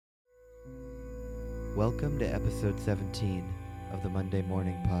Welcome to episode 17 of the Monday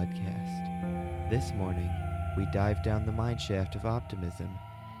Morning Podcast. This morning, we dive down the mineshaft of optimism,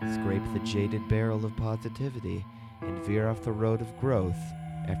 scrape the jaded barrel of positivity, and veer off the road of growth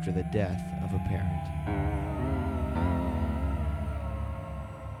after the death of a parent.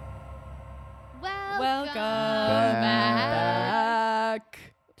 Welcome back.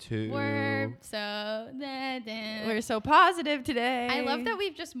 We're so positive today. I love that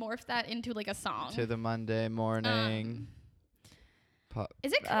we've just morphed that into like a song. To the Monday morning.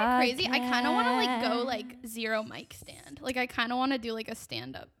 Is it kind of crazy? I kind of want to like go like zero mic stand. Like I kind of want to do like a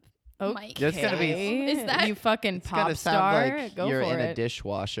stand up mic. That's gonna be. Is that you fucking It's pop gonna star? sound like Go you're for in it. a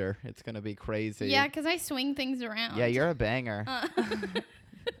dishwasher. It's gonna be crazy. Yeah, because I swing things around. Yeah, you're a banger.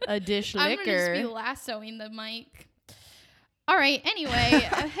 A dish I'm gonna just be liquor. lassoing the mic. All right. Anyway,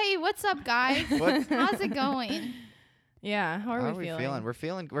 hey, what's up, guys? How's it going? Yeah, how are we feeling? We're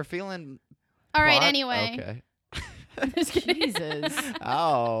feeling. All right. Anyway. Okay. Just kidding. Jesus.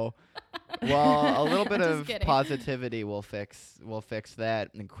 Oh. Well, a little bit Just of kidding. positivity will fix that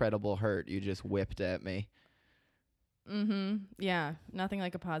incredible hurt you just whipped at me. Mm-hmm. Yeah, nothing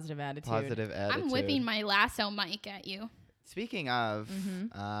like a positive attitude. Positive attitude. I'm whipping my lasso mic at you. Speaking of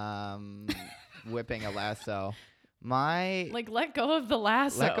Mm-hmm. whipping a lasso, my Like, let go of the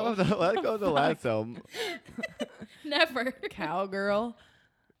lasso. let go of the lasso. Never. Cowgirl.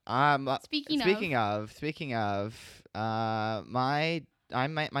 Speaking of, my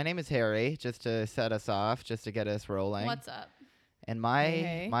name is Harry. Just to set us off, just to get us rolling. What's up? And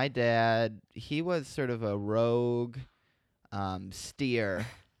Hey. my dad, he was sort of a rogue steer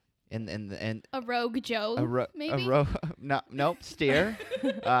in A rogue Joe, maybe? nope, steer. He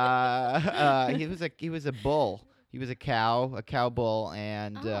was a bull. He was a cow bull,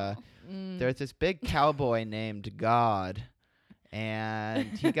 and there's this big cowboy named God,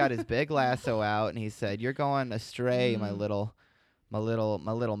 and he got his big lasso out, and he said, "You're going astray, my little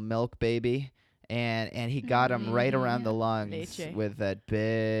milk baby." And he got him right around the lungs Leche. with that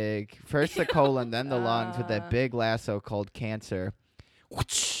big, first the colon, then the lungs, with that big lasso called cancer.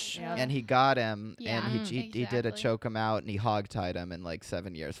 Yeah. And he got him, Yeah, and he did a exactly. choke him out, and he hog-tied him in like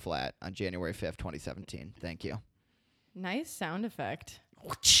 7 years flat on January 5th, 2017. Thank you. Nice sound effect.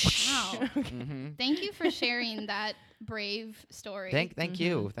 Wow. Mm-hmm. Thank you for sharing that brave story. Thank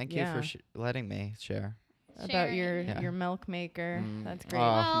you. Thank you Yeah. for letting me share. About your Yeah. your milk maker. That's great. Oh,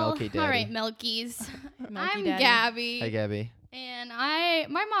 well, Milky all right, Daddy. Milkies. Milky I'm Daddy. Gabby, Hey, Gabby. and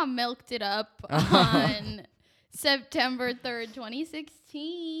my mom milked it up on September 3rd,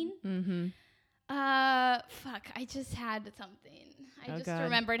 2016. Mm-hmm. Fuck, I just had something. I Oh, just God.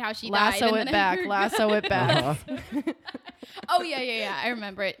 remembered how she died. Lasso and it then I back. forgot. Lasso it back. Uh-huh. Oh yeah. I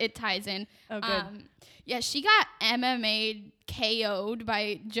remember it. It ties in. Oh, good. Yeah, she got MMA KO'd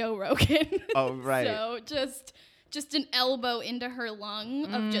by Joe Rogan. Oh, right. So just an elbow into her lung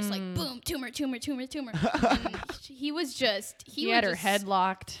of just like boom, tumor. And he was He had her just- head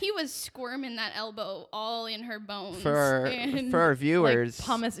locked. He was squirming that elbow all in her bones. For and our Like viewers,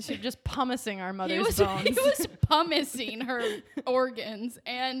 just pummeling our he mother's was, bones. he was pummeling her organs,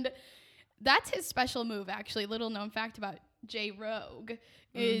 and that's his special move. Actually, little known fact about Jay Rogue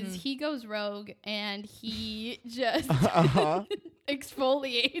is he goes rogue and he just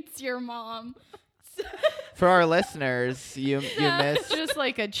exfoliates your mom. for our listeners, you missed just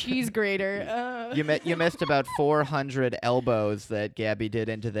like a cheese grater. you missed about 400 elbows that Gabby did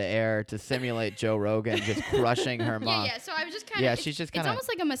into the air to simulate Joe Rogan just crushing her mom. Yeah. So I was just kind of. Yeah, she's just It's kinda- almost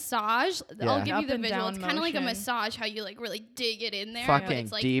like a massage. Yeah. I'll give Up you the and visual. down It's kind of like a motion. massage. How you like really dig it in there. but Fucking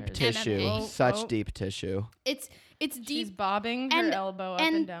it's like deep MMA. tissue. Such Oh. deep tissue. It's She's deep. bobbing her and- elbow up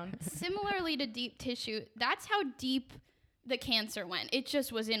and down. Similarly to deep tissue, that's how deep the cancer went. It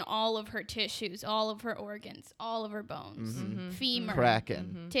just was in all of her tissues, all of her organs, all of her bones, femur,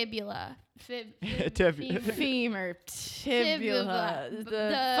 Cracking. tibula, Tib- Femur, tibula, Tibula,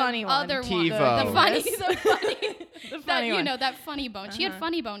 the funny one. other one, TiVo. the funny, The that, funny you one. know, that funny bone. She had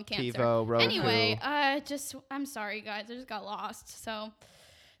funny bone cancer. TiVo, Roku. Anyway, I'm sorry guys, I just got lost. So,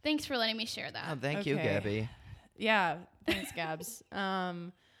 thanks for letting me share that. Oh, thank you, Okay. Gabby. Yeah, thanks, Gabs.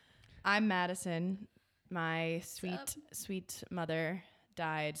 I'm Madison. My sweet mother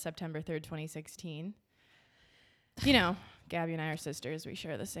died September 3rd, 2016. You know, Gabby and I are sisters. We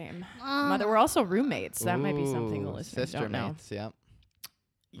share the same mother. We're also roommates. That might be something the Ooh, listeners sister don't know. mates, yep.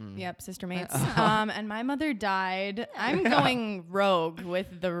 Yep, sister mates. And my mother died. I'm going rogue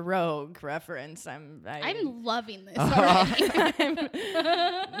with the rogue reference. I'm loving this already.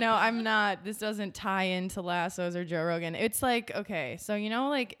 no, I'm not. This doesn't tie into lassos or Joe Rogan. It's like, okay, so you know,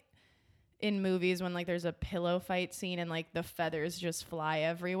 like in movies when like there's a pillow fight scene and like the feathers just fly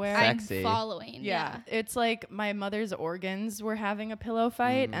everywhere. Sexy. I'm following. Yeah, it's like my mother's organs were having a pillow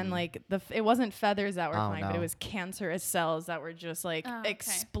fight, and like it wasn't feathers that were flying, but it was cancerous cells that were just like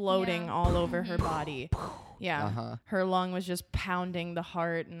exploding all over her body. Yeah, her lung was just pounding the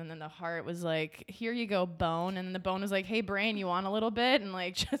heart, and then the heart was like, "Here you go, bone," and then the bone was like, "Hey, brain, you want a little bit?" And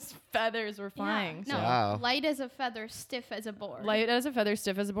like just feathers were flying. No, Wow. light as a feather, stiff as a board. Light as a feather,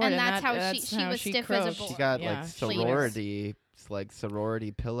 stiff as a board, And that's how she was stiff as a croaked. board. She got Yeah. like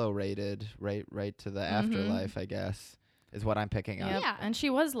sorority pillow rated right to the afterlife, I guess, is what I'm picking up. Yep. Yeah. And she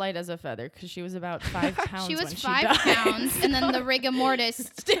was light as a feather because she was about 5 pounds. She was when 5 she died. pounds, and then the rigor mortis,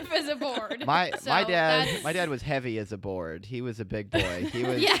 stiff as a board. My So my that's- dad was heavy as a board. He was a big boy. He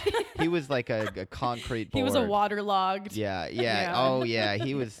was Yeah. he was like a concrete board. He was a waterlogged. Yeah. Yeah. Oh yeah.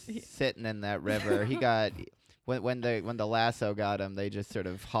 He was sitting in that river. He got when the lasso got him, they just sort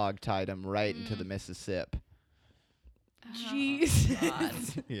of hog tied him right into the Mississippi.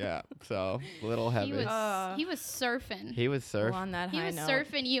 Jeez. Yeah. So a little heavy. He was surfing. He was surfing. On that He high was note.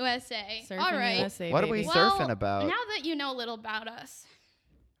 surfing USA. Surfing All right. USA, What are we baby. surfing about? Now that you know a little about us,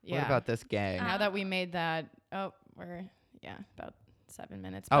 Yeah. What about this gang? Now that we made that, we're about 7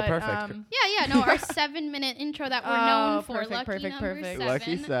 minutes. Oh, but, perfect. no, our 7-minute intro that we're known for. perfect, Lucky perfect, number perfect. 7.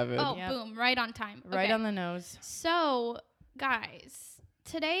 Lucky 7. Oh, Yep. boom, right on time. Right Okay. on the nose. So, guys,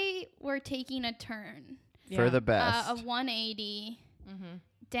 today we're taking a turn, For Yeah. the best. a 180 Mm-hmm.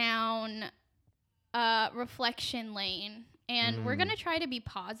 down reflection lane, and we're gonna try to be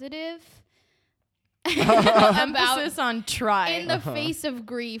positive. about Emphasis on try. in the face of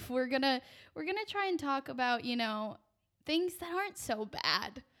grief. We're gonna try and talk about things that aren't so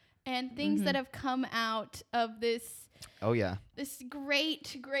bad and things that have come out of this Oh yeah.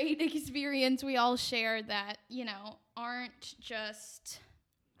 great experience we all share that aren't just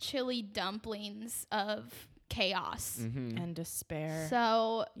chili dumplings of chaos. Mm-hmm. and despair.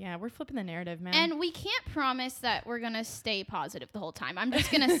 So yeah, we're flipping the narrative, man. and we can't promise that we're gonna stay positive the whole time. I'm just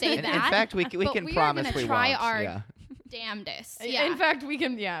gonna say In that. fact, we but can we are promise gonna we try won't. our Yeah. damnedest. In Yeah. fact, we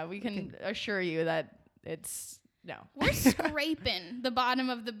can assure you that it's no. We're scraping the bottom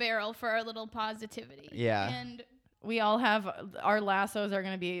of the barrel for our little positivity. Yeah. And We all have our lassos are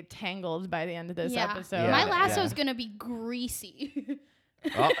going to be tangled by the end of this episode. my Yeah, lasso's yeah. gonna be greasy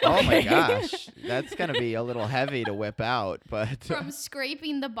Oh my gosh. That's going to be a little heavy to whip out, but from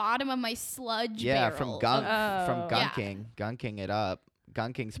scraping the bottom of my sludge yeah, barrel. from Oh. gunking it up.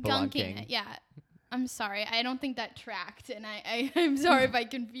 Gunking spelunking. Gunking it, yeah. I'm sorry. I don't think that tracked, and I'm sorry if I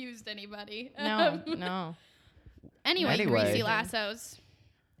confused anybody. No. Anyway, Anyway. greasy lassos.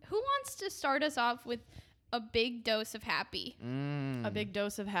 Who wants to start us off with a big dose of happy? Mm. A big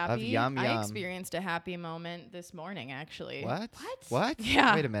dose of happy. yum I yum. experienced a happy moment this morning, actually. What? What? What?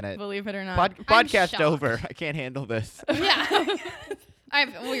 Yeah. Wait a minute. Believe it or not. Podcast shocked. over. I can't handle this. Yeah.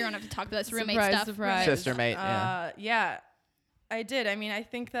 We don't have to talk about this roommate Surprise, stuff. surprise. Sister mate, yeah. Yeah, I did. I mean, I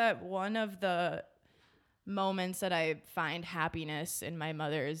think that one of the moments that I find happiness in my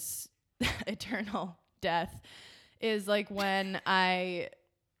mother's eternal death is like when I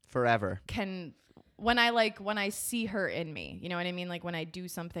Forever. when I see her in me. You know what I mean? Like when I do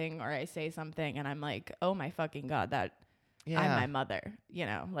something or I say something and I'm like, oh my fucking God, that Yeah. I'm my mother,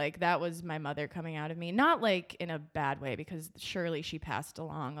 like that was my mother coming out of me. Not like in a bad way, because surely she passed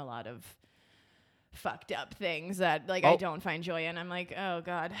along a lot of fucked up things that like I Oh. don't find joy in. I'm like, oh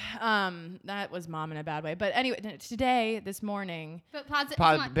God, that was mom in a bad way. But anyway, this morning, But come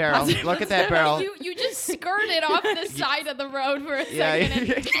on. Barrel. Look at that barrel. You just skirted off the side of the road for a Yeah, second,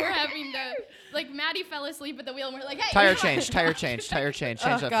 yeah. and we're having to Maddie fell asleep at the wheel, and we're like, hey, Tire change. Change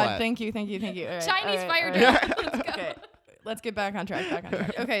oh that God, flat. thank you. All right, Chinese all right, fire all drill. right. Let's go. Okay, let's get back on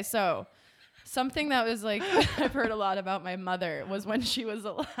track. Okay, so something that was like I've heard a lot about my mother was when she was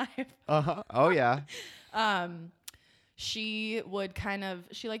alive. Uh-huh. Oh yeah. She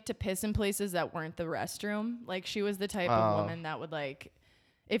liked to piss in places that weren't the restroom. Like she was the type Oh. of woman that would like,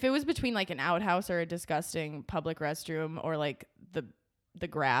 if it was between like an outhouse or a disgusting public restroom or like the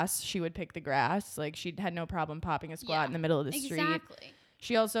grass, she would pick the grass. Like she had no problem popping a squat Yeah, in the middle of the street. Exactly.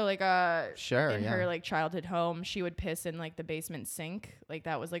 She also like Sure, in yeah. her like childhood home, she would piss in like the basement sink. Like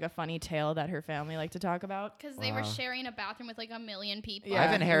that was like a funny tale that her family liked to talk about. Because they were Wow. sharing a bathroom with like a million people. Yeah, I've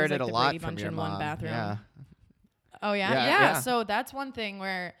it was, inherited like, a the lot Brady from Bunch your in mom. one bathroom. Yeah. Oh yeah? Yeah, Yeah. yeah. So that's one thing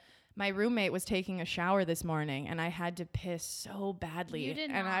where my roommate was taking a shower this morning and I had to piss so badly. You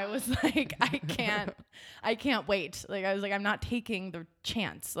did and I not. was like, I can't wait. Like, I was like, I'm not taking the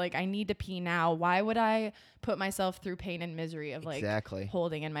chance. Like, I need to pee now. Why would I put myself through pain and misery of like Exactly.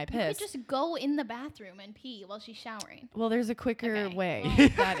 holding in my You piss? could just go in the bathroom and pee while she's showering. Well, there's a quicker Okay.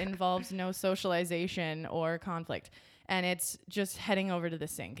 way that involves no socialization or conflict. And it's just heading over to the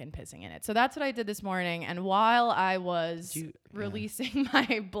sink and pissing in it. So that's what I did this morning. And while I was releasing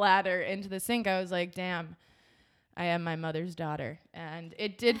my bladder into the sink, I was like, damn, I am my mother's daughter. And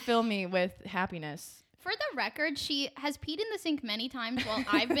it did fill me with happiness. For the record, she has peed in the sink many times while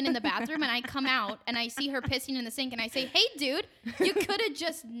I've been in the bathroom, and I come out and I see her pissing in the sink, and I say, "Hey, dude, you could have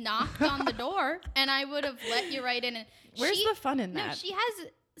just knocked on the door, and I would have let you right in." And Where's the fun in No, that? she has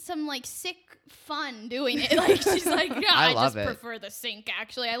some like sick fun doing it. Like she's like, yeah, I I love just it. prefer the sink.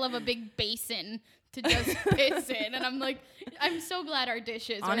 Actually, I love a big basin to just piss in, and I'm like, I'm so glad our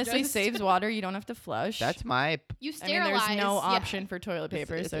dishes Honestly, are just saves water. You don't have to flush. That's my you I mean, sterilize. there's no yeah. option for toilet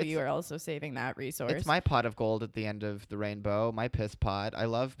paper, It's- so it's- you are also saving that resource. It's my pot of gold at the end of the rainbow. My piss pot. I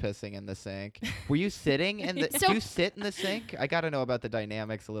love pissing in the sink. Were you sitting in the? So- do you sit in the sink? I got to know about the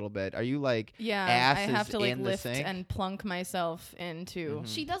dynamics a little bit. Are you like? yeah, ass I have is to like in the lift sink? and plunk myself into.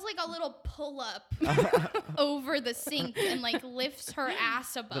 She does like a little pull up over the sink and like lifts her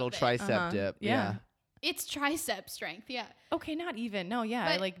ass above Little it. tricep Uh-huh. dip. Yeah. It's tricep strength, yeah. Okay, not even. No, yeah,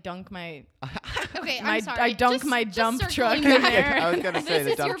 I But- like dunk my. Okay, My- I'm sorry. I dunk Just- my just dump circling truck in back. there. I was gonna say This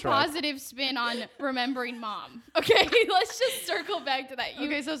the is dump your truck. positive spin on remembering mom. Okay, let's just circle back to that.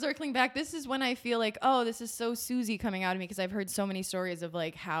 Okay, so circling back, this is when I feel like, oh, this is so Susie coming out of me because I've heard so many stories of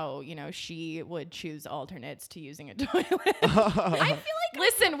like how, you know, she would choose alternates to using a toilet. I feel like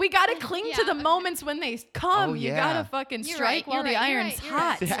Listen, we gotta cling to Yeah, the okay. moments when they come. Oh, You yeah. gotta fucking You're strike right, while you're the right, you're iron's right, you're hot.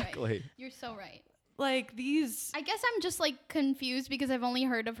 right. Exactly. You're so right. Like these. I guess I'm just like confused because I've only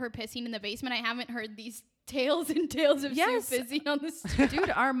heard of her pissing in the basement. I haven't heard these tales and tales of Yes. Sue pissing on the street. Dude,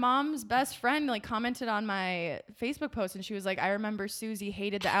 our mom's best friend like commented on my Facebook post and she was like, I remember Susie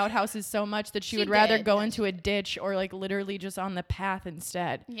hated the outhouses so much that she She would rather did, go yeah, into a ditch or like literally just on the path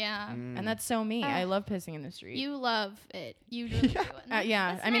instead. Yeah. And that's so me. I love pissing in the street. You love it. You really do. And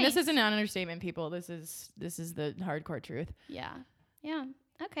Yeah, that's I mean, this nice. isn't an understatement, people. This is the hardcore truth. Yeah. Yeah.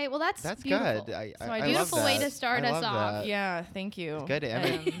 Okay. Well, that's That's beautiful. good. I I love beautiful way that. to start I us love off. that. Yeah, thank you. Good. I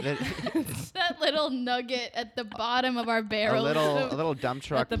mean, That little nugget at the bottom of our a barrel. little dump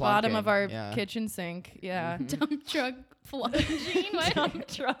truck At the bottom of our plunking, yeah. kitchen sink. Yeah. dump truck plunging. What? Dump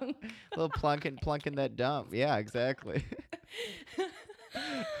trunk. little plunking that dump. Yeah, exactly.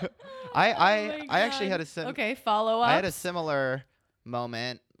 I actually had a Okay, follow up. I had a similar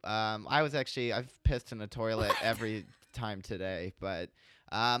moment. I've pissed in a toilet every time today, but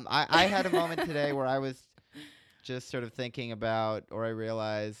I had a moment today where I was just sort of thinking about, or I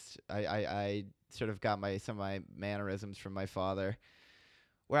realized I sort of got some of my mannerisms from my father,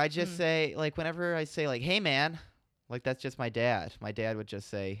 where I just say, like, whenever I say like, "Hey man," like that's just my dad. My dad would just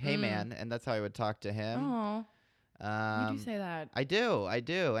say, "Hey man," and that's how I would talk to him. Oh, you do say that. I do,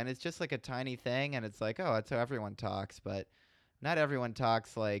 and it's just like a tiny thing, and it's like, oh, that's how everyone talks, but not everyone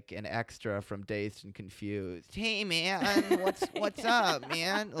talks like an extra from Dazed and Confused. Hey man, what's up,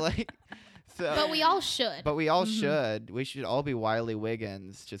 man? Like, so. But we all should. But we all should. We should all be Wiley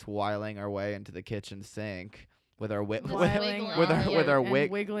Wiggins, just wiling our way into the kitchen sink with our Wiggling. with our and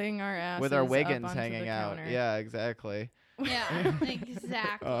wig wiggling our asses with our up Wiggins onto the hanging out. counter. Yeah, exactly. Yeah,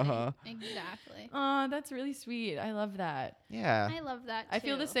 exactly. Uh-huh. Exactly. Oh, that's really sweet. I love that. Yeah. I love that too. I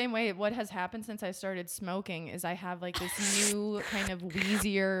feel the same way. What has happened since I started smoking is I have like this new kind of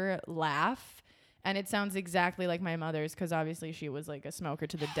wheezier laugh, and it sounds exactly like my mother's because obviously she was like a smoker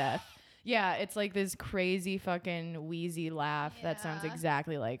to the death. Yeah, it's like this crazy fucking wheezy laugh that sounds Yeah.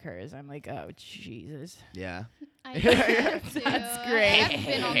 exactly like hers. I'm like, oh Jesus. Yeah. I love that too. That's great. I've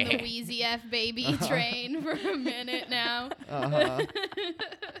been on the Wheezy F baby train for a minute now. Uh-huh.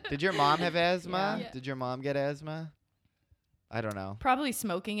 Did your mom have asthma? Yeah. Did your mom get asthma? I don't know. Probably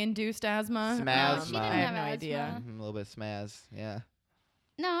smoking induced asthma. Smazma. She didn't I have have no asthma. idea. Mhm, a little bit smaz. Yeah.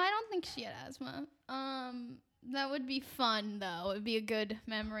 No, I don't think she had asthma. That would be fun though. It would be a good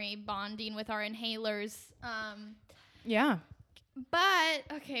memory bonding with our inhalers. Yeah. But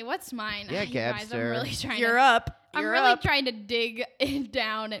okay, what's mine? Yeah, You guys, I'm Gabster. really trying You're to up. I'm You're really up. trying to dig it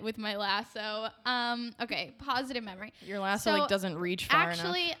down with my lasso. Okay, positive memory. Your lasso So, like doesn't reach far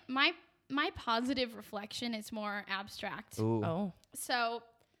Actually, my positive reflection is more abstract. Ooh. enough. Oh. So,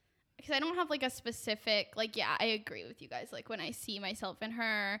 because I don't have like a specific, like, yeah, I agree with you guys. Like when I see myself in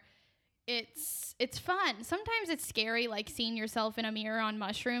her, it's fun. Sometimes it's scary, like seeing yourself in a mirror on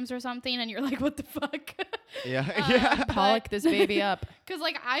mushrooms or something, and you're like, what the fuck? Yeah. Pollock this baby up. Because,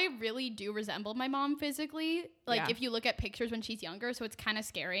 like, I really do resemble my mom physically. Like, Yeah. if you look at pictures when she's younger, so it's kind of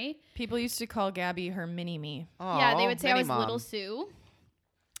scary. People used to call Gabby her mini-me. Yeah, they Aw, would say I was mini-mom. Little Sue.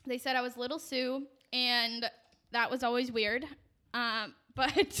 They said I was Little Sue, and that was always weird.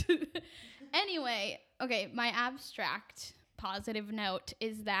 But anyway, okay, my abstract positive note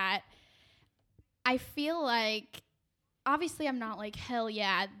is that I feel like, obviously I'm not like, hell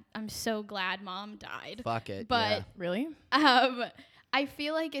yeah, I'm so glad mom died. Fuck it. But Really? I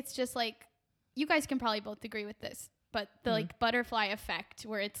feel like it's just like, you guys can probably both agree with this, but the like butterfly effect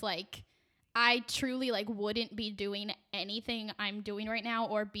where it's like, I truly like wouldn't be doing anything I'm doing right now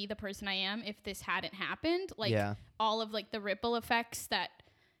or be the person I am if this hadn't happened. Like all of like the ripple effects that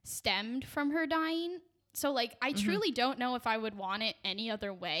stemmed from her dying. So like I truly don't know if I would want it any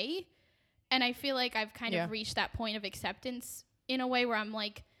other way. And I feel like I've kind of reached that point of acceptance in a way where I'm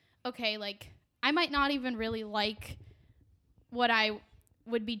like, okay, like I might not even really like what I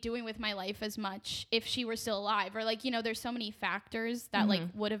would be doing with my life as much if she were still alive, or like, you know, there's so many factors that like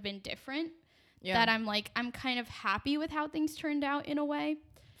would have been different that I'm like, I'm kind of happy with how things turned out in a way.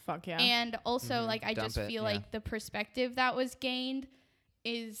 Fuck yeah. And also like, I Dump just it, feel yeah. like the perspective that was gained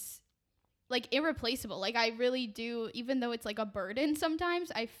is like irreplaceable. Like I really do, even though it's like a burden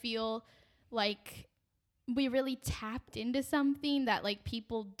sometimes, I feel like we really tapped into something that like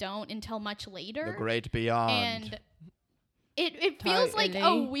people don't until much later. The great beyond. And it feels like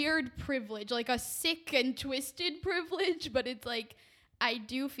a weird privilege, like a sick and twisted privilege, but it's like I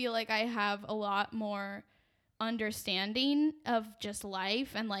do feel like I have a lot more understanding of just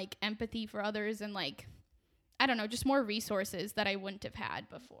life and like empathy for others and like, I don't know, just more resources that I wouldn't have had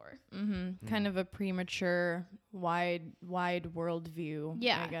before. Kind of a premature, wide worldview,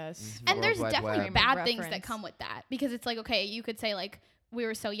 Yeah. I guess. And there's World Wide definitely Web. bad things that Reference. come with that, because it's like, okay, you could say like we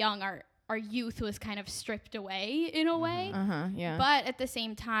were so young, our youth was kind of stripped away in a way. Yeah. But at the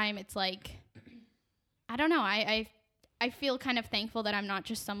same time, it's like, I don't know. I feel kind of thankful that I'm not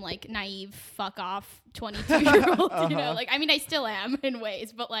just some like naive fuck off 22-year-old, you know, like, I mean, I still am in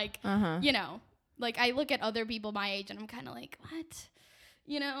ways, but like, you know, like I look at other people my age and I'm kind of like, what,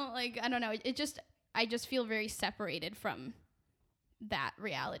 you know, like, I don't know. I just feel very separated from that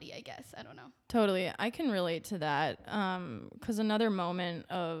reality, I guess. I don't know. Totally. I can relate to that. 'Cause another moment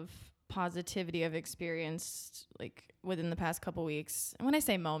of positivity I've experienced like within the past couple weeks. And when I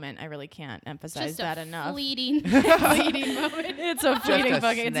say moment, I really can't emphasize Just that a enough. fleeting moment. It's a fleeting a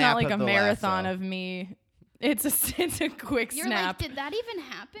fucking, it's snap not like of a the marathon lasso. of me. It's a quick You're snap. like, did that even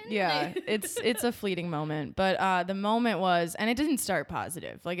happen? Yeah, Like- it's a fleeting moment, but the moment was, and it didn't start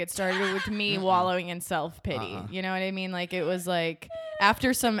positive. Like it started with me wallowing in self-pity. You know what I mean? Like it was like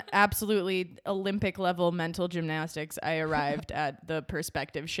after some absolutely Olympic level mental gymnastics, I arrived at the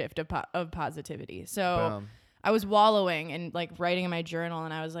perspective shift of positivity. So Boom. I was wallowing and like writing in my journal,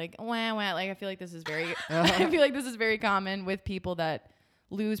 and I was like, wah, wah. Like I feel like this is very, I feel like this is very common with people that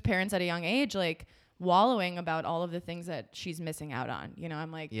lose parents at a young age. Like wallowing about all of the things that she's missing out on. You know,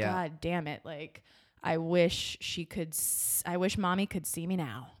 I'm like, God damn it. Like, I wish she could, I wish mommy could see me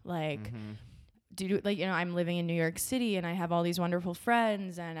now. Like, like, you know, I'm living in New York City and I have all these wonderful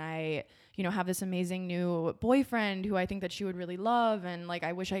friends and I, you know, have this amazing new boyfriend who I think that she would really love. And like,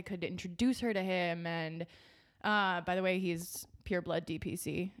 I wish I could introduce her to him. And, by the way, he's pure blood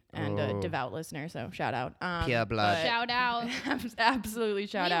DPC and a devout listener. So shout out. Pure blood. but- Shout out. Absolutely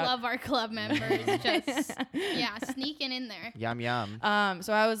shout We out. love our club members. Just, yeah, sneaking in there. Yum yum.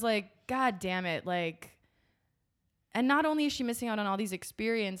 So I was like, God damn it. Like, and not only is she missing out on all these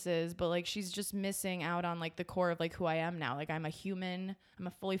experiences, but like she's just missing out on like the core of like who I am now. Like I'm a human, I'm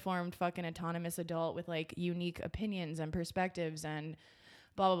a fully formed fucking autonomous adult with like unique opinions and perspectives and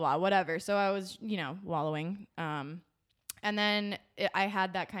blah, blah, blah, whatever. So I was, you know, wallowing. And then I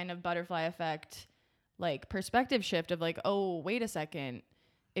had that kind of butterfly effect, like perspective shift of like, oh, wait a second.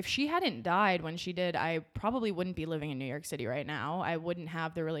 If she hadn't died when she did, I probably wouldn't be living in New York City right now. I wouldn't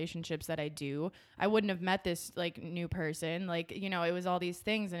have the relationships that I do. I wouldn't have met this like new person. Like, you know, it was all these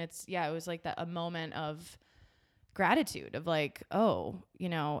things. And it's, yeah, it was like a moment of gratitude of like, oh, you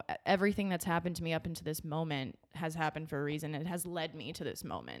know, everything that's happened to me up into this moment has happened for a reason. It has led me to this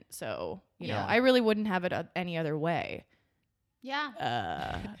moment. So, you know, I really wouldn't have it any other way.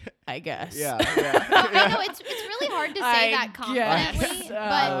 Yeah. I guess. Yeah. I know it's really hard to say that confidently, guess,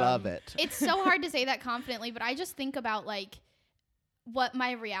 I but love it. it's so hard to say that confidently, but I just think about like what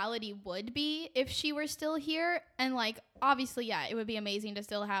my reality would be if she were still here. And like, obviously, yeah, it would be amazing to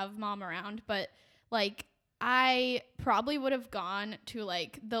still have mom around, but like I probably would have gone to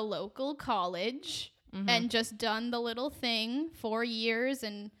like the local college and just done the little thing 4 years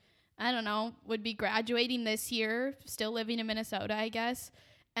and I don't know, would be graduating this year, still living in Minnesota, I guess.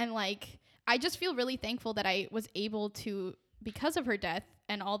 And like, I just feel really thankful that I was able to, because of her death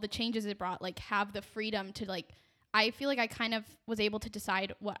and all the changes it brought, like have the freedom to like, I feel like I kind of was able to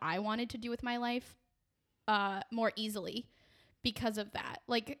decide what I wanted to do with my life more easily because of that.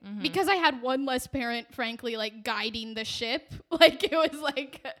 Like, because I had one less parent, frankly, like guiding the ship. Like, it was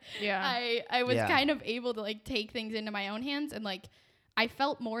like, I was kind of able to like take things into my own hands. And like, I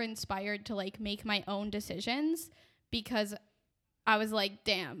felt more inspired to like make my own decisions because I was like,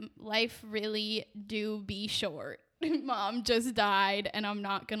 damn, life really do be short. Mom just died and I'm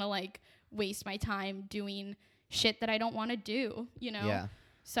not gonna like waste my time doing shit that I don't want to do, you know? Yeah.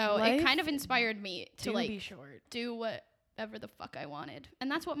 So Life it kind of inspired me to like be short. do whatever the fuck I wanted.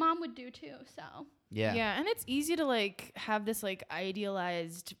 And that's what Mom would do too, so. Yeah. Yeah, and it's easy to like have this like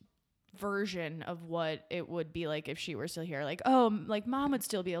idealized version of what it would be like if she were still here. Like, oh, like Mom would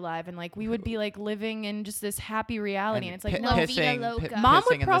still be alive and like we would be like living in just this happy reality. And it's like, no, Vida loca. Mom would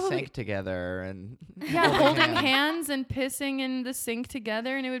pissing in the probably- sink together and yeah, holding hands and pissing in the sink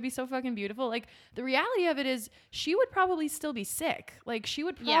together, and it would be so fucking beautiful. Like, the reality of it is she would probably still be sick. Like, she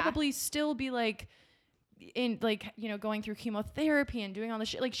would probably still be like in like, you know, going through chemotherapy and doing all this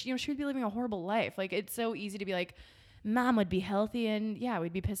shit. Like, she would be living a horrible life. Like, it's so easy to be like, Mom would be healthy and yeah,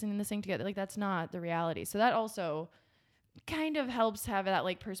 we'd be pissing in the sink together. Like, that's not the reality. So that also kind of helps have that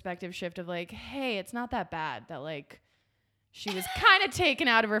like perspective shift of like, hey, it's not that bad that like she was kind of taken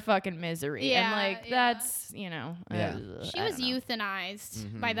out of her fucking misery. Yeah, and like, that's, you know, Yeah. She I was don't know.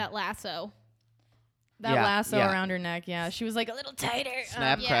 euthanized by that lasso. That Yeah, lasso yeah. around her neck. Yeah. She was like a little tighter.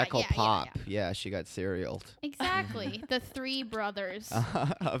 snap, yeah, crackle, yeah, yeah, pop. Yeah, she got serialed Exactly. The three brothers.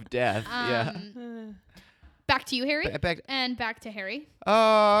 of death. Yeah. Back to you, Harry. Back. And back to Harry.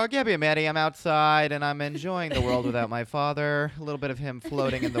 Oh, Gabby and Maddie, I'm outside and I'm enjoying the world without my father. A little bit of him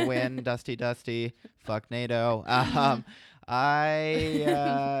floating in the wind, dusty. Fuck NATO.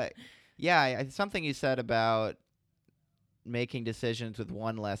 Something you said about making decisions with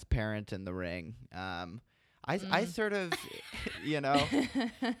one less parent in the ring. I sort of, you know,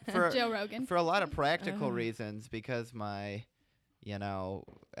 for Joe Rogan. for a lot of practical reasons, because my, you know,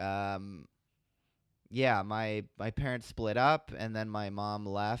 my parents split up and then my mom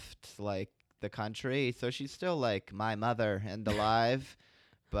left like the country, so she's still like my mother and alive,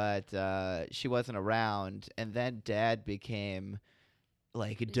 but she wasn't around. And then Dad became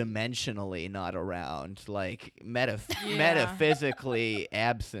like dimensionally not around, like metaphysically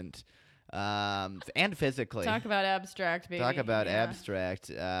absent, and physically. Talk about abstract, baby. Talk about Yeah. abstract.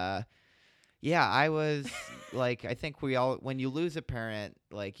 Yeah, I was like, I think we all, when you lose a parent,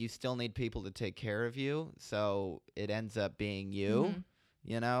 like you still need people to take care of you. So it ends up being you,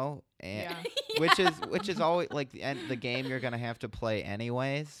 you know, and Yeah. which is always like the game you're going to have to play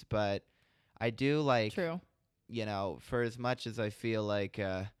anyways. But I do like, True. you know, for as much as I feel like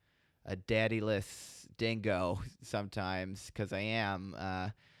a daddyless dingo sometimes, because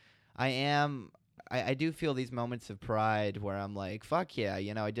I do feel these moments of pride where I'm like, fuck yeah,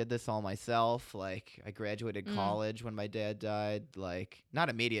 you know, I did this all myself. Like, I graduated college when my dad died. Like, not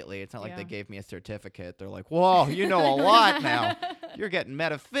immediately. It's not like they Yeah. gave me a certificate. They're like, whoa, you know a lot now. You're getting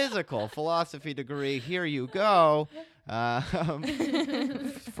metaphysical philosophy degree. Here you go.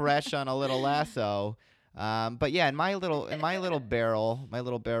 Fresh on a little lasso. But yeah, in my little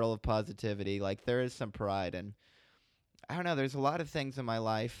barrel of positivity, like there is some pride. And I don't know, there's a lot of things in my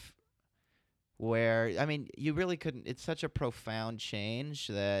life where, I mean, you really couldn't, it's such a profound change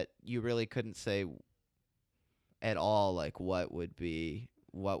that you really couldn't say at all, like, where you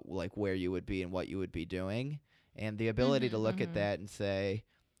would be and what you would be doing. And the ability to look at that and say,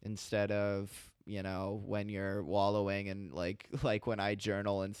 instead of, you know, when you're wallowing and like when I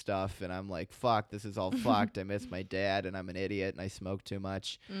journal and stuff and I'm like, fuck, this is all fucked. I miss my dad and I'm an idiot and I smoke too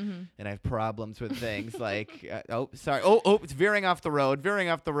much and I have problems with things like, it's veering off the road.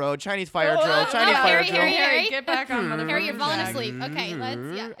 Chinese fire drill. Harry. Get back on, motherfucker. Harry, you're falling Jack. asleep. Okay,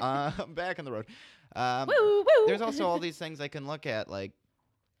 let's, I'm back on the road. Woo. There's also all these things I can look at, like,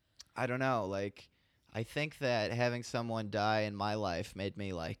 I don't know, like, I think that having someone die in my life made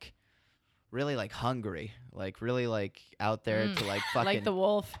me, like, really, like, hungry. Like, really, like, out there to, like, fucking... Like the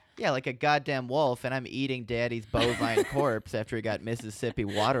wolf. Yeah, like a goddamn wolf, and I'm eating Daddy's bovine corpse after he got Mississippi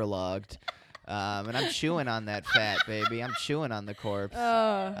waterlogged. And I'm chewing on that fat, baby. I'm chewing on the corpse.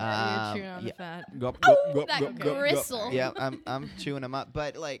 Oh, you're chewing on the fat. that gristle. Yeah, I'm chewing them up.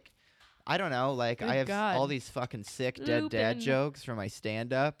 But, like, I don't know. Like, Good I have God. all these fucking sick dead dad Lupin. jokes for my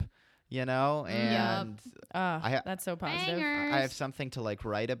stand-up, you know? And That's so positive. Bangers. I have something to, like,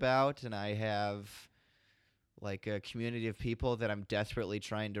 write about, and I have, like a community of people that I'm desperately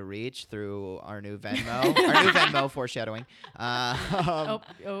trying to reach through our new Venmo. Our new Venmo, foreshadowing. but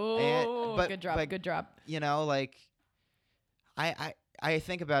good drop. but, Good drop. You know, like I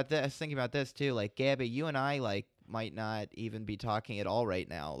think about this, thinking about this too. Like, Gabby, you and I like might not even be talking at all right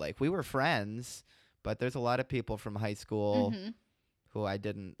now. Like, we were friends, but there's a lot of people from high school who I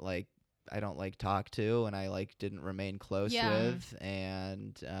don't talk to, and I like didn't remain close with,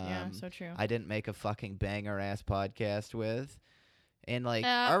 and so true. I didn't make a fucking banger ass podcast with, and like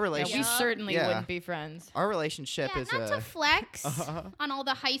our relationship. We certainly wouldn't be friends. Our relationship is not to flex on all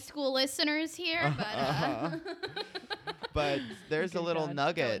the high school listeners here, but there's a little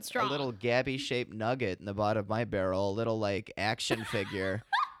nugget, a little Gabby shaped nugget in the bottom of my barrel, a little like action figure.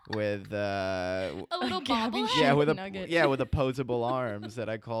 With a little bobblehead? With opposable arms that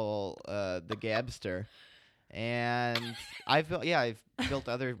I call the Gabster, and I've built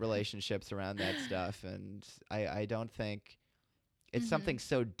other relationships around that stuff, and I don't think it's something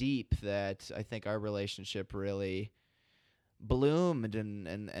so deep that I think our relationship really bloomed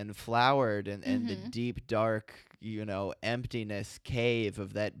and flowered in the deep dark emptiness cave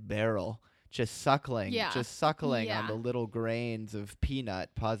of that barrel. Just suckling on the little grains of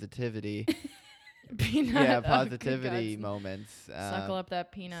peanut positivity. Positivity moments. Suckle up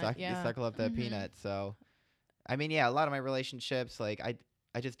that peanut. Suckle up that peanut. So, I mean, a lot of my relationships, like, I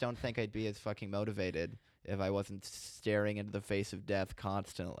just don't think I'd be as fucking motivated if I wasn't staring into the face of death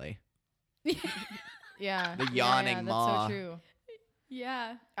constantly. Yeah. The yawning maw. That's so true.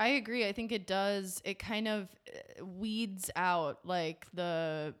 Yeah. I agree. I think it does. It kind of weeds out, like,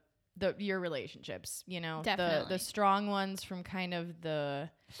 your relationships, Definitely. the strong ones from kind of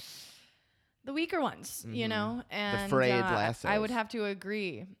the weaker ones, and the frayed lassos. I would have to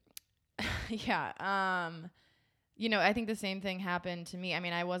agree. I think the same thing happened to me. I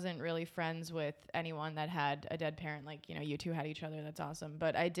mean, I wasn't really friends with anyone that had a dead parent. Like, you two had each other. That's awesome.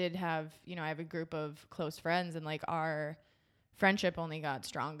 But I did have, I have a group of close friends, and like our friendship only got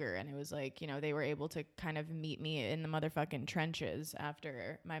stronger, and it was like, they were able to kind of meet me in the motherfucking trenches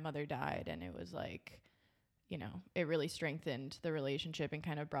after my mother died, and it was like, it really strengthened the relationship and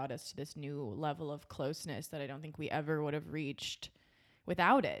kind of brought us to this new level of closeness that I don't think we ever would have reached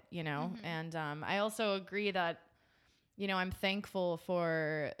without it, and I also agree that, I'm thankful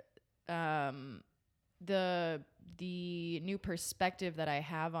for the new perspective that I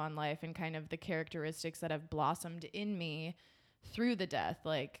have on life and kind of the characteristics that have blossomed in me through the death,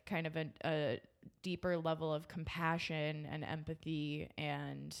 like kind of a deeper level of compassion and empathy,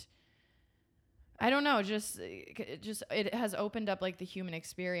 and I don't know, just it has opened up like the human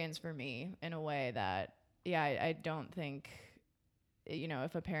experience for me in a way that I don't think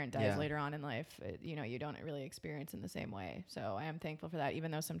if a parent dies later on in life, you don't really experience in the same way. So I am thankful for that, even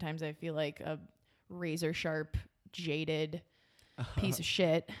though sometimes I feel like a razor sharp, jaded piece of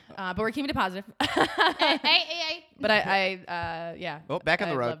shit, but we're keeping it positive. hey. But I Oh, back on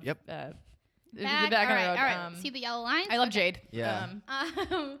the road. Yep. Back on the road. All right. See the yellow lines? I love Jade. Yeah.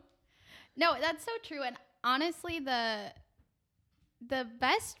 No, that's so true. And honestly, the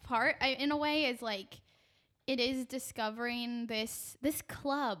best part, in a way, is like it is discovering this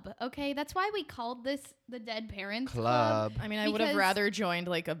club. Okay, that's why we called this the Dead Parents Club. I mean, I would have rather joined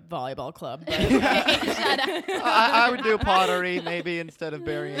like a volleyball club. But Shut up. I would do pottery maybe instead of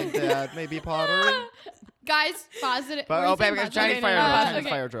burying dad. Maybe pottery. Guys, positive. Chinese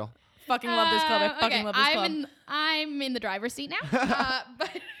fire drill. Fucking love this club. I fucking love this club. I'm in the driver's seat now. But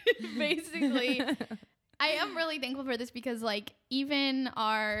basically, I am really thankful for this because, like, even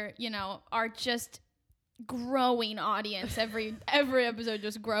our just growing audience every episode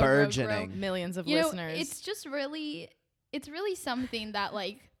just burgeoning. grow. Millions of listeners. It's just really something that,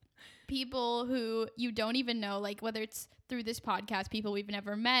 like, people who you don't even know, like, whether it's through this podcast, people we've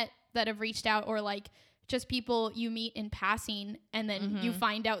never met that have reached out, or like just people you meet in passing and then you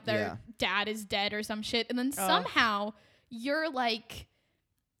find out their dad is dead or some shit, and then somehow you're like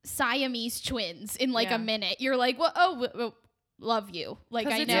Siamese twins in like a minute. You're like, well, love you. Like,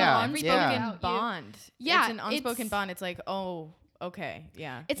 I know. It's an unspoken bond. Yeah. It's an unspoken bond. It's like, oh, okay.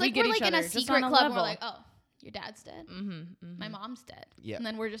 Yeah. It's like we're like in a secret club and we're like, oh, your dad's dead. My mom's dead. Yeah. And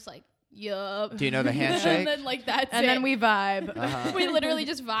then we're just like, yup. Do you know the handshake? And then like that's and it. then we vibe. We literally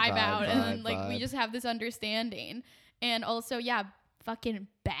just vibe out and then like we just have this understanding. And also, fucking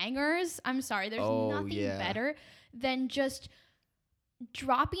bangers. I'm sorry, there's nothing better than just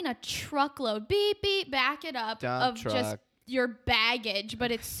dropping a truckload, beep beep, back it up, just your baggage.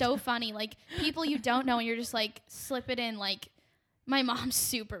 But it's so funny, like people you don't know, and you're just like slip it in, like my mom's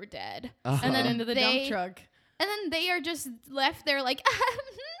super dead, and then into the dump truck. And then they are just left there like,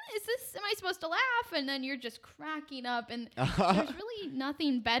 am I supposed to laugh? And then you're just cracking up. And there's really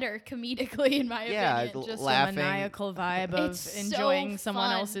nothing better comedically, in my opinion. Just laughing. a maniacal vibe of It's enjoying so someone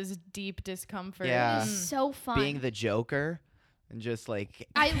fun. else's deep discomfort. Yeah. It's so fun. Being the Joker and just like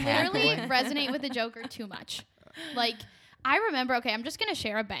I literally cackling. resonate with the Joker too much. Like, I remember, okay, I'm just going to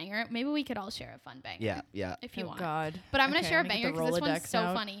share a banger. Maybe we could all share a fun banger. Yeah. If you Oh want. God. But I'm going to Okay, share a I'm gonna banger get the because this one's Rolodex so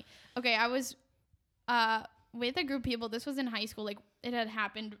out. funny. Okay, I was with a group of people. This was in high school. Like, it had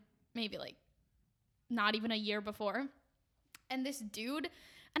happened maybe like not even a year before. And this dude,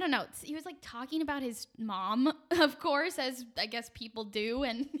 I don't know, he was like talking about his mom, of course, as I guess people do.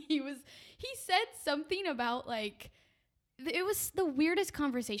 And he said something about like, it was the weirdest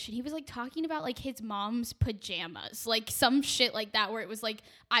conversation. He was like talking about like his mom's pajamas, like some shit like that, where it was like,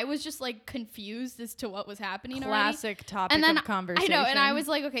 I was just like confused as to what was happening. Classic topic And then of conversation. I know, and I was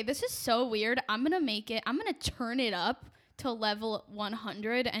like, okay, this is so weird. I'm gonna turn it up to level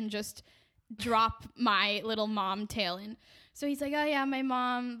 100 and just drop my little mom tale in. So he's like, oh yeah, my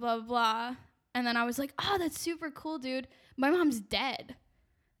mom, blah blah. And then I was like, oh, that's super cool, dude. My mom's dead.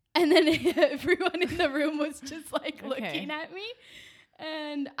 And then everyone in the room was just like looking at me,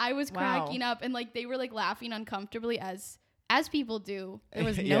 and I was cracking up, and like they were like laughing uncomfortably as people do. there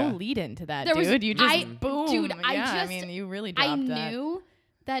was Yeah. no lead into that, There was- dude. You just boom. dude, Yeah, I mean, you really dropped I that. knew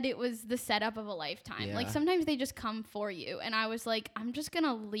that it was the setup of a lifetime. Yeah. Like sometimes they just come for you, and I was like, I'm just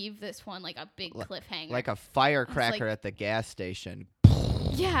gonna leave this one like a big cliffhanger. Like a firecracker like- at the gas station.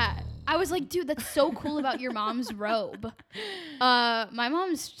 Yeah. I was like, dude, that's so cool about your mom's robe. My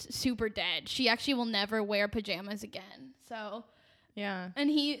mom's super dead. She actually will never wear pajamas again. So, Yeah. and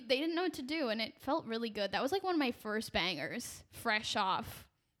they didn't know what to do, and it felt really good. That was like one of my first bangers, fresh off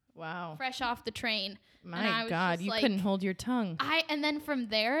Wow. the train. And I My was God, just you like- couldn't hold your tongue. And then from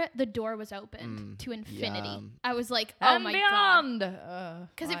there, the door was opened to infinity. yum. I was like, oh And my God. beyond.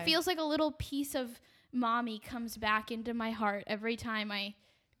 Because it feels like a little piece of mommy comes back into my heart every time I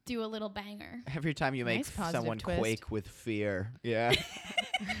do a little banger. Every time you make Nice positive someone twist. quake with fear. Yeah.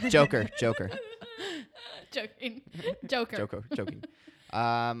 Joker. Joking. Joker. Joking.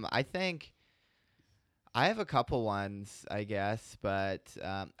 I think I have a couple ones, I guess, but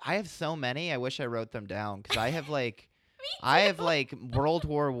I have so many. I wish I wrote them down because I have like I have like World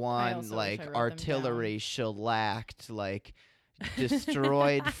War I One also wish like I wrote them artillery shellacked like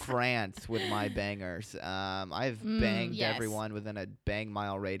destroyed France with my bangers. I've banged yes. everyone within a bang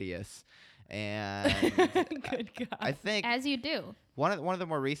mile radius, and Good God. I think As you do. one of the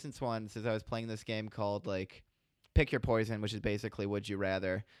more recent ones is I was playing this game called like Pick Your Poison, which is basically Would You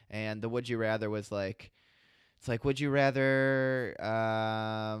Rather, and the Would You Rather was like, it's like, would you rather,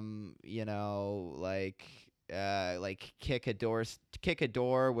 you know, like kick a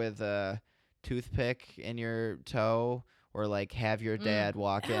door with a toothpick in your toe, or like have your dad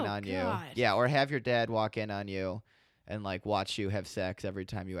walk in Oh, on you, God. yeah, or have your dad walk in on you, and like watch you have sex every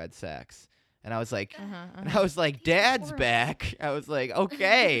time you had sex. And I was like, and I was like, Dad's horrible. back. I was like,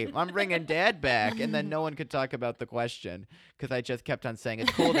 okay, I'm bringing Dad back. And then no one could talk about the question because I just kept on saying,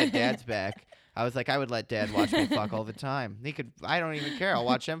 it's cool that Dad's back. I was like, I would let Dad watch me fuck all the time. I don't even care. I'll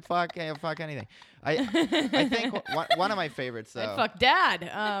watch him fuck. He'll fuck anything. I think one of my favorites, though, Fuck Dad.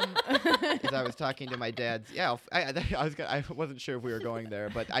 is I was talking to my dad's. Yeah, I wasn't sure if we were going there,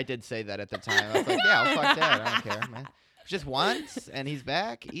 but I did say that at the time. I was like, yeah, I'll fuck Dad. I don't care, man. Just once, and he's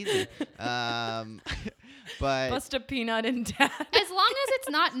back. Easy. But Bust a peanut in Dad. As long as it's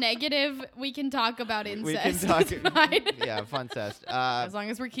not negative, we can talk about incest. we can talk. It's fine. Yeah, fun cest. As long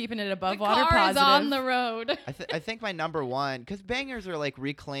as we're keeping it above The water car is positive. on the road. I think my number one, because bangers are like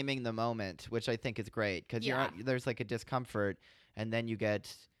reclaiming the moment, which I think is great, because Yeah. there's like a discomfort, and then you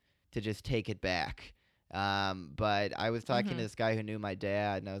get to just take it back. But I was talking to this guy who knew my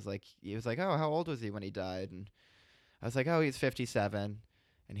dad, and I was like, he was like, oh, how old was he when he died? And I was like, oh, he's 57.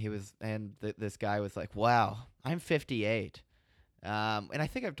 And this guy was like, wow, I'm 58. And I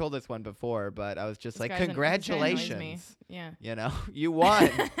think I've told this one before, but I was just This like, guy's this guy annoys me. congratulations. Yeah. You know, you won.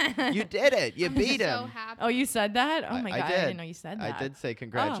 You did it. You I'm beat so him. happy. Oh, you said that? Oh I- my I God. I did. didn't know you said that. I did say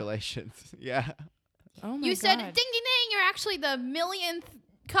congratulations. Yeah. Oh my You said, God. ding, ding, ding, you're actually the millionth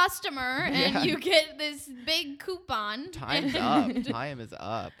customer, and Yeah. you get this big coupon. Time's up. Time is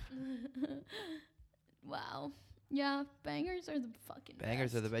up. Wow. Yeah, bangers are the fucking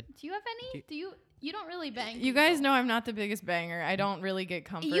Bangers best. are the best. Do you have any? You don't really bang. You people. guys know I'm not the biggest banger. I don't really get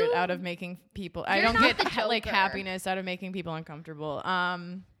comfort You- out of making people. I You're don't not get the like Joker. happiness out of making people uncomfortable.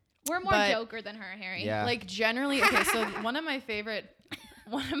 We're more but- Joker than her, Harry. Yeah. Like generally, okay. So one of my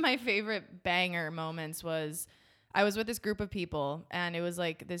favorite banger moments was I was with this group of people, and it was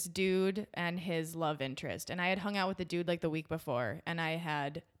like this dude and his love interest. And I had hung out with the dude like the week before, and I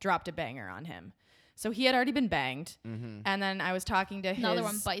had dropped a banger on him. So he had already been banged. Mm-hmm. And then I was talking to Another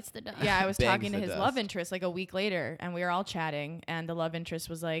one bites the dust. Yeah, I was Bangs talking to the his dust. love interest like a week later, and we were all chatting, and the love interest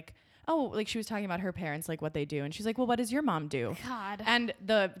was like, oh, like she was talking about her parents, like what they do. And she's like, well, what does your mom do? God. And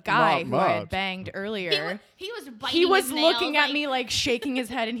the guy Not who I had much. banged earlier, He was biting he was his nails, looking at like, me like shaking his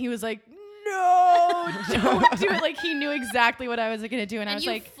head, and he was like, no, don't do it. Like he knew exactly what I was going to do. And I And was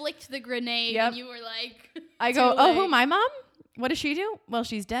you like, flicked the grenade, Yep. and you were like, I go, too oh, who, late. my mom? What does she do? Well,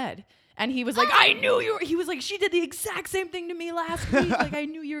 she's dead. And he was like, I knew you were. He was like, she did the exact same thing to me last week. Like, I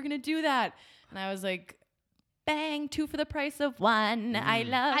knew you were going to do that. And I was like, bang, 2 for the price of 1. I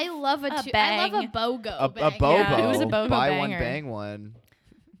love I love a bang. I love a BOGO. A banger. BOGO. Yeah, it was a BOGO Buy banger. one, bang one.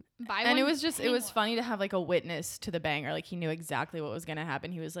 Buy And one, it was just, it bang was one. funny to have like a witness to the banger. Like he knew exactly what was going to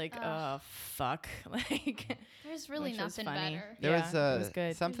happen. He was like, oh, fuck. Like, There's really which was nothing funny. better. There Yeah, was, it was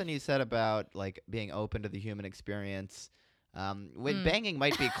good. something you said about like being open to the human experience. When banging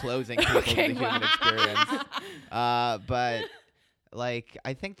might be closing people Okay, to the human experience. But like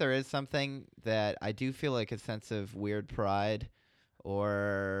I think there is something that I do feel like a sense of weird pride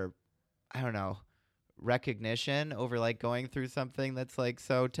or I don't know, recognition over like going through something that's like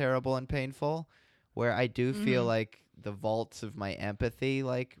so terrible and painful where I do feel Mhm. like the vaults of my empathy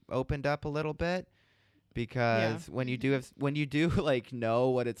like opened up a little bit because when you do like know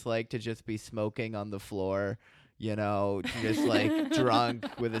what it's like to just be smoking on the floor, you know, just like drunk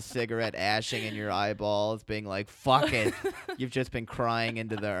with a cigarette ashing in your eyeballs, being like, fuck it. You've just been crying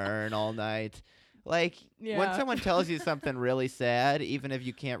into the urn all night. Like, when Yeah. someone tells you something really sad, even if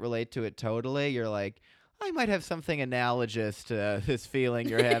you can't relate to it totally, you're like, I might have something analogous to this feeling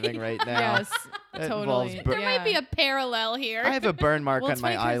you're having right now. yes, That totally. involves There might be Yeah. a parallel here. I have a burn mark Well, on it's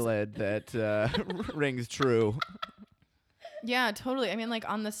my funny 'cause- eyelid that rings true. Yeah, totally. I mean, like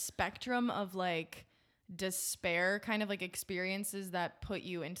on the spectrum of like despair kind of like experiences that put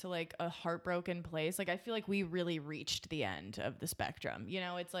you into like a heartbroken place, like I feel like we really reached the end of the spectrum. You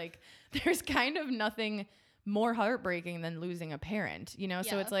know, it's like there's kind of nothing more heartbreaking than losing a parent, you know?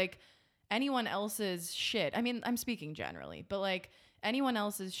 So Yeah. it's like anyone else's shit. I mean, I'm speaking generally, but like anyone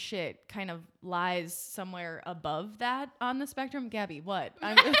else's shit kind of lies somewhere above that on the spectrum. Gabby, what?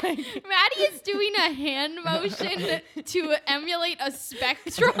 I'm like, Maddie is doing a hand motion to emulate a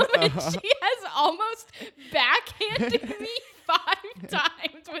spectrum, and she has almost backhanded me 5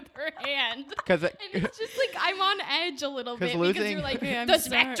 times with her hand. Because And it's just like I'm on edge a little 'Cause bit because losing- you're like, Okay, I'm the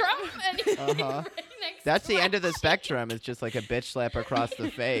sorry. spectrum? And you're Uh-huh. right next that's to the my end of the chin. spectrum. It's just like a bitch slap across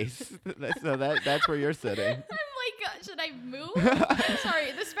the face. So that's where you're sitting. I'm like, should I move? I'm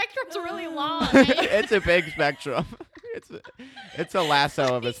sorry, the spectrum's really long. It's a big spectrum. It's a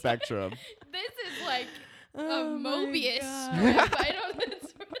lasso of a spectrum. This is like Oh a my Mobius God. strip. I don't.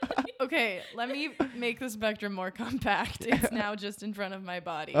 It's really Okay, let me make the spectrum more compact. It's now just in front of my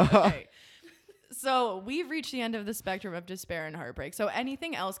body. Uh-huh. Okay. So we've reached the end of the spectrum of despair and heartbreak. So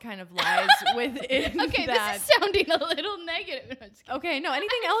anything else kind of lies within okay, that. this is sounding a little negative. No, I'm just kidding. Okay, no,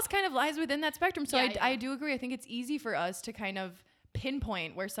 anything else kind of lies within that spectrum. So Yeah, I yeah. do agree. I think it's easy for us to kind of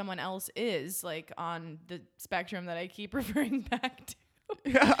pinpoint where someone else is, like on the spectrum that I keep referring back to.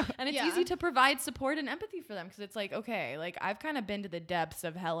 And it's Yeah. easy to provide support and empathy for them because it's like, okay, like I've kind of been to the depths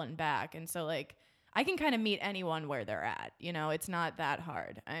of hell and back. And so like I can kind of meet anyone where they're at. You know, it's not that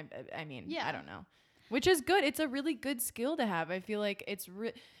hard. I mean, Yeah. I don't know. Which is good. It's a really good skill to have. I feel like it's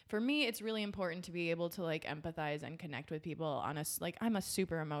for me, it's really important to be able to like empathize and connect with people on like I'm a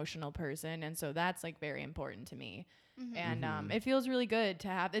super emotional person, and so that's like very important to me. And it feels really good to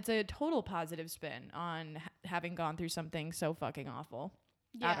have. It's a total positive spin on having gone through something so fucking awful.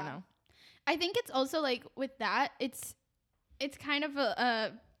 I don't Yeah. know. I think it's also like with that, it's kind of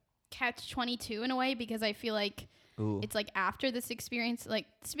a catch-22 in a way because I feel like Ooh. it's like after this experience, like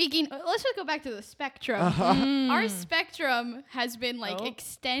speaking, let's just go back to the spectrum. Uh-huh. Our spectrum has been like Oh.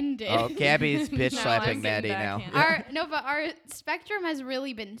 extended. Oh, Gabby's bitch No, slapping I'm Maddie getting now. backhanded. But our spectrum has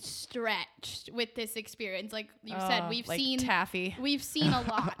really been stretched with this experience. Like you said, we've like seen taffy. we've seen a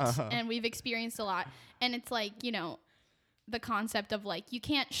lot Uh-huh. and we've experienced a lot. And it's like, you know, the concept of like you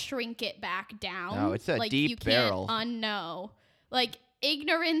can't shrink it back down. No, it's a like deep you barrel. can't unknow. Like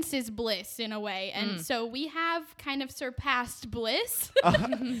ignorance is bliss in a way. And so we have kind of surpassed bliss. But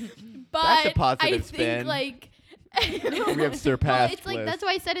That's a positive I think spin. like We have surpassed it's like bliss. that's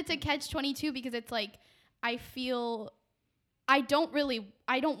why I said it's a catch-22 because it's like I feel I don't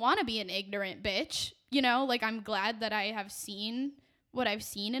want to be an ignorant bitch, you know? Like I'm glad that I have seen what I've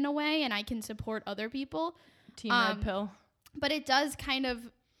seen in a way and I can support other people. Team Red Pill. But it does kind of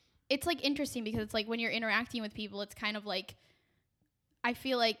it's like interesting because it's like when you're interacting with people, it's kind of like, I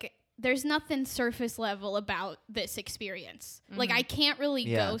feel like there's nothing surface level about this experience. Like I can't really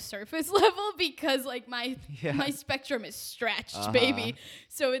go surface level because like my spectrum is stretched, baby.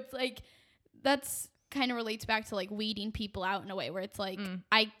 So it's like, that's kind of relates back to like weeding people out in a way where it's like,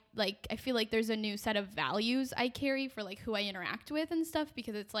 I feel like there's a new set of values I carry for like who I interact with and stuff,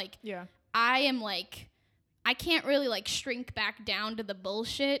 because it's like, I am like, I can't really like shrink back down to the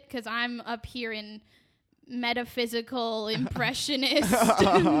bullshit because I'm up here in metaphysical impressionist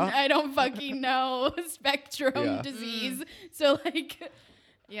I don't fucking know spectrum disease. So like,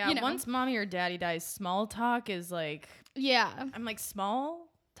 you know. Once mommy or daddy dies, small talk is like, I'm like,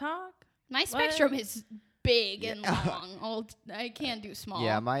 small talk? My spectrum is big and long. I can't do small.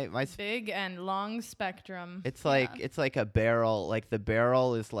 Yeah, my big and long spectrum. It's like a barrel. Like the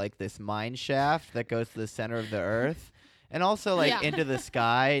barrel is like this mine shaft that goes to the center of the earth, and also like into the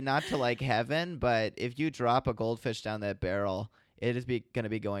sky, not to like heaven. But if you drop a goldfish down that barrel, it is going to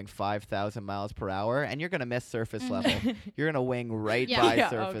be going 5,000 miles per hour, and you're going to miss surface level. You're going to wing right by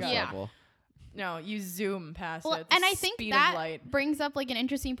surface level. No, you zoom past it. And I think that brings up like an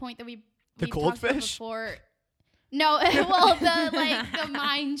interesting point that we've talked about before. No, well, the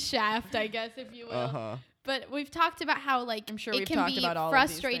mine shaft, I guess, if you will. But we've talked about how, like, I'm sure it can be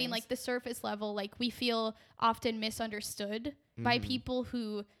frustrating, like the surface level. Like, we feel often misunderstood by people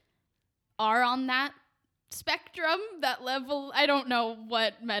who are on that spectrum, that level. I don't know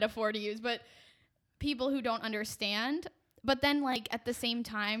what metaphor to use, but people who don't understand. But then, like, at the same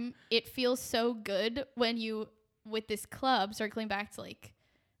time, it feels so good when you, with this club, circling back to, like,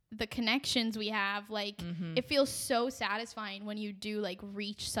 the connections we have, like, it feels so satisfying when you do, like,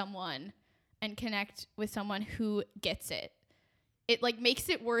 reach someone and connect with someone who gets it. It, like, makes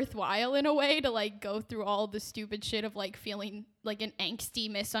it worthwhile in a way to, like, go through all the stupid shit of, like, feeling like an angsty,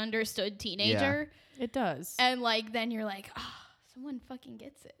 misunderstood teenager. Yeah. It does. And, like, then you're like, someone fucking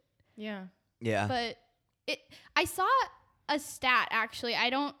gets it. Yeah. Yeah. But I saw a stat, actually.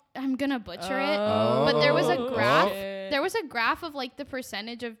 I'm gonna butcher it. But there was a graph. There was a graph of, like, the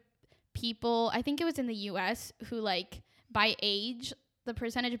percentage of people, I think it was in the U.S., who, like, by age, the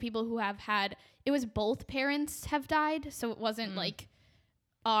percentage of people who have had, it was both parents have died, so it wasn't, like,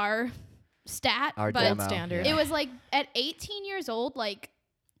 our stat. Our but demo, standard. it was, like, at 18 years old, like,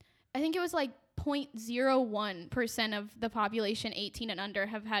 I think it was, like, 0.01% of the population 18 and under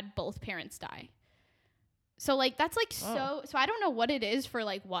have had both parents die. So, like, that's, like, so I don't know what it is for,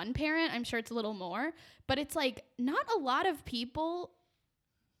 like, one parent. I'm sure it's a little more. But it's, like, not a lot of people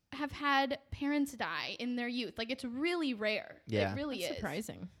have had parents die in their youth. Like, it's really rare. Yeah. It really That's is.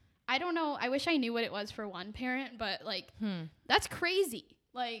 surprising. I don't know. I wish I knew what it was for one parent. But, like, that's crazy.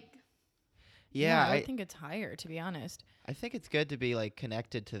 Like. Yeah, I think it's higher, to be honest. I think it's good to be, like,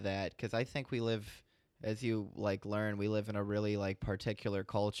 connected to that, because I think we live, as you, like, learn, we live in a really, like, particular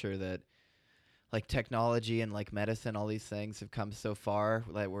culture that, like, technology and, like, medicine, all these things have come so far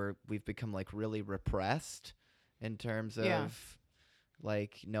that we've become, like, really repressed in terms of,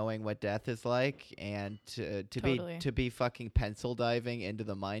 like, knowing what death is like, and to be fucking pencil diving into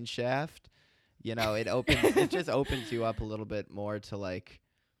the mine shaft, you know, it just opens you up a little bit more to, like,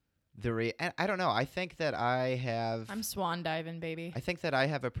 and I don't know. I think that I'm swan diving, baby. I think that I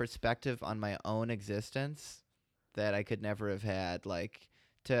have a perspective on my own existence that I could never have had, like,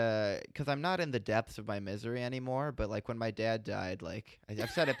 because I'm not in the depths of my misery anymore, but, like, when my dad died, like,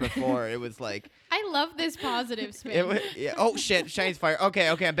 I've said it before, it was like, I love this positive spin. Oh shit, Chinese fire. Okay,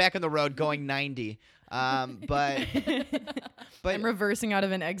 I'm back on the road going 90. But I'm reversing out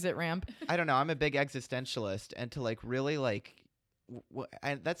of an exit ramp. I don't know. I'm a big existentialist, and to, like, really, like,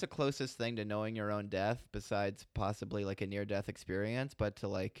 that's the closest thing to knowing your own death, besides possibly, like, a near-death experience, but to,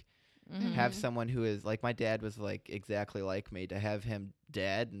 like, have someone who is, like, my dad was, like, exactly like me, to have him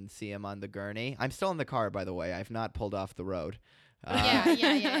dead and see him on the gurney. I'm still in the car, by the way. I've not pulled off the road.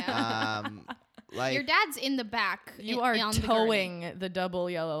 Yeah. Like, your dad's in the back. You are towing the double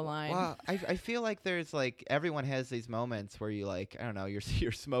yellow line. Well, I feel like there's, like, everyone has these moments where you, like, I don't know,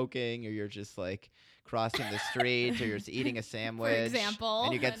 you're smoking, or you're just, like, crossing the street, or you're just eating a sandwich, for example,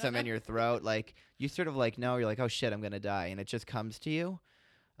 and you get some in your throat. Like, you sort of, like, know, you're like, oh shit, I'm gonna die, and it just comes to you.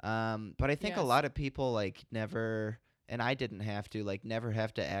 But I think a lot of people, like, never, and I didn't have to, like, never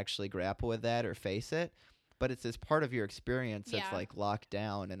have to actually grapple with that or face it. But it's this part of your experience that's, like, locked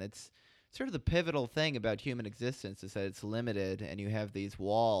down, and it's sort of the pivotal thing about human existence, is that it's limited, and you have these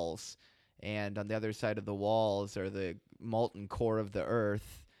walls, and on the other side of the walls are the molten core of the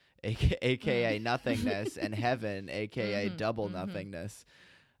earth, aka nothingness, and heaven, aka double nothingness.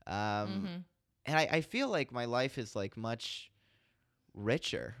 And I feel like my life is, like, much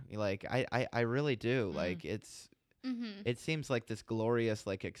richer. Like I really do. Like it's it seems like this glorious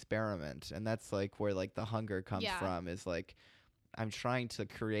like experiment, and that's like where like the hunger comes from, is like I'm trying to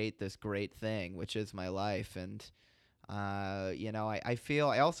create this great thing, which is my life. And you know,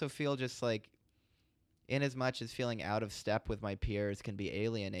 I also feel just like, in as much as feeling out of step with my peers can be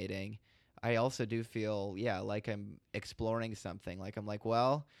alienating, I also do feel, like I'm exploring something. Like I'm like,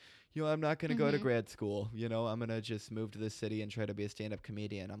 well, you know, I'm not going to go to grad school. You know, I'm going to just move to the city and try to be a stand-up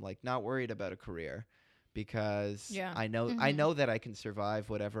comedian. I'm like not worried about a career, because I know that I can survive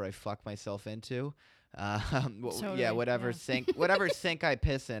whatever I fuck myself into. Whatever sink I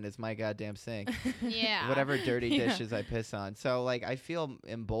piss in is my goddamn sink. Whatever dirty dishes I piss on. So like I feel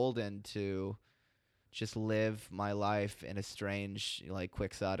emboldened to just live my life in a strange, like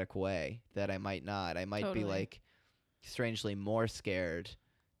quixotic way that I might not. I might be like strangely more scared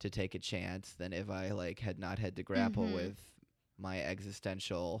to take a chance than if I like had not had to grapple with my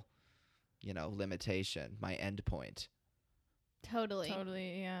existential, you know, limitation, my end point. Totally,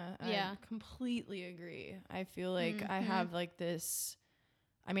 yeah. I completely agree. I feel like I have like this,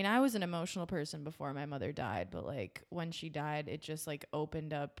 I mean, I was an emotional person before my mother died, but like when she died, it just like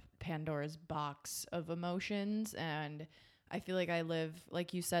opened up Pandora's box of emotions. And I feel like I live,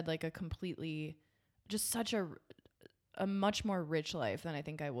 like you said, like a completely, just such a much more rich life than I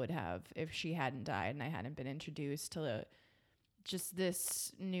think I would have if she hadn't died and I hadn't been introduced to just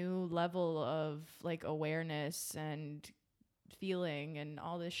this new level of like awareness and feeling and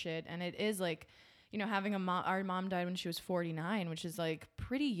all this shit. And it is like, you know, having our mom died when she was 49, which is like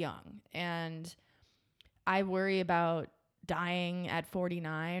pretty young. And I worry about dying at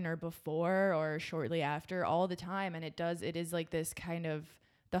 49 or before or shortly after all the time. And it is like this kind of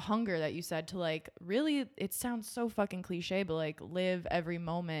the hunger that you said to like, really, it sounds so fucking cliche, but like live every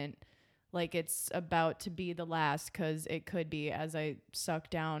moment like it's about to be the last, because it could be, as I suck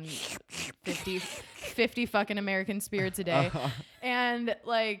down 50 fucking American spirits a day. And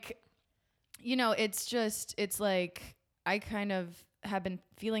like, you know, it's like I kind of have been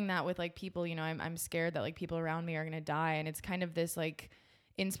feeling that with like people, you know, I'm scared that like people around me are going to die. And it's kind of this like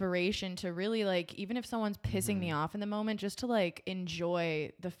inspiration to really like, even if someone's pissing me off in the moment, just to like enjoy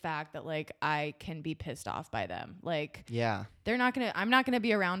the fact that like I can be pissed off by them. Like, I'm not going to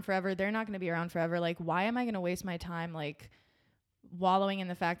be around forever. They're not going to be around forever. Like, why am I going to waste my time like wallowing in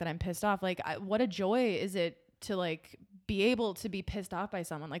the fact that I'm pissed off? Like, what a joy is it to like be able to be pissed off by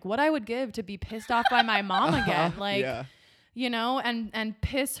someone? Like, what I would give to be pissed off by my mom again. Like, you know, and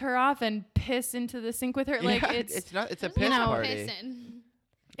piss her off and piss into the sink with her. Like, it's a piss party.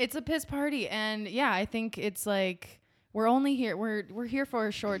 It's a piss party. And yeah, I think it's like we're here for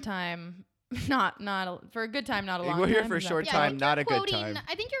a short time. Not for a good time, not a long time. We're here for a short time, not a good time.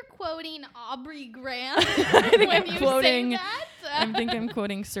 I think you're quoting Aubrey Graham. I think I'm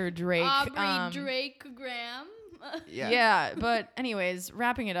quoting Sir Drake. Aubrey Drake Graham. Yeah, but anyways,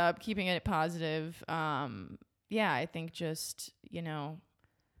 wrapping it up, keeping it positive. I think just, you know,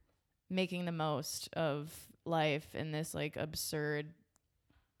 making the most of life in this like absurd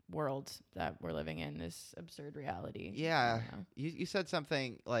world that we're living in, this absurd reality. You said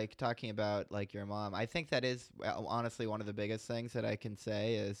something like talking about like your mom. I think that is honestly one of the biggest things that I can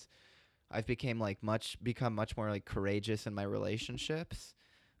say is I've become much more like courageous in my relationships.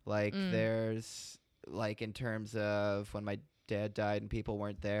 Like there's like in terms of when my dad died and people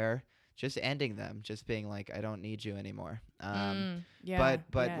weren't there, just ending them, just being like, I don't need you anymore.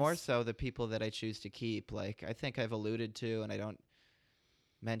 But more so the people that I choose to keep. Like I think I've alluded to, and I don't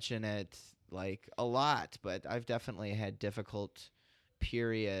mention it like a lot, but I've definitely had difficult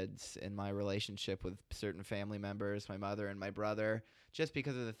periods in my relationship with certain family members, my mother and my brother, just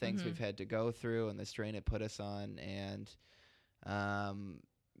because of the things we've had to go through and the strain it put us on. And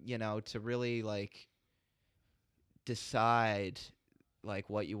you know, to really like decide like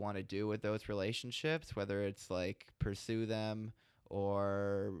what you want to do with those relationships, whether it's like pursue them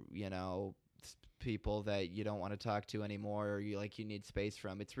or, you know, people that you don't want to talk to anymore or you need space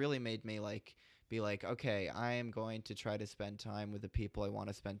from. It's really made me like be like, okay, I am going to try to spend time with the people I want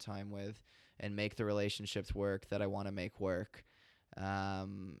to spend time with and make the relationships work that I want to make work.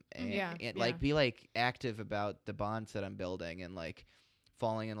 Like be like active about the bonds that I'm building and like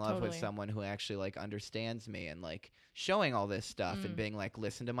falling in love with someone who actually like understands me and like showing all this stuff and being like,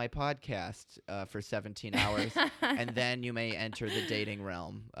 listen to my podcast for 17 hours and then you may enter the dating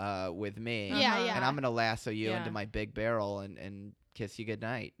realm with me. And I'm going to lasso you into my big barrel and kiss you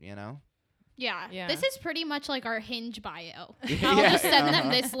goodnight, you know? Yeah. This is pretty much like our Hinge bio. I'll just send them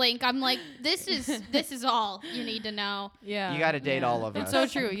this link. I'm like, this is all you need to know. Yeah. You got to date all of us. It's so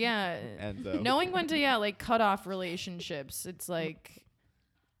true. Yeah. Knowing when to like cut off relationships. It's like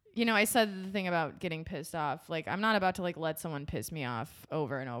I said the thing about getting pissed off. Like, I'm not about to like let someone piss me off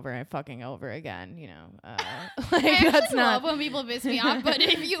over and over and fucking over again. Like, I that's actually not. love when people piss me off, but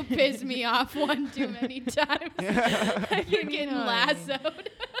if you piss me off one too many times, you're getting lassoed.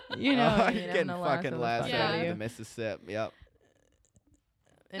 You're getting I'm fucking lassoed Yeah. into the Mississippi. Yep.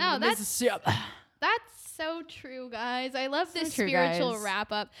 No, that's- Mississippi. That's so true, guys. I love this So true, spiritual guys.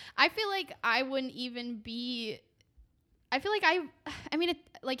 wrap up. I feel like I wouldn't even be. I feel like I mean,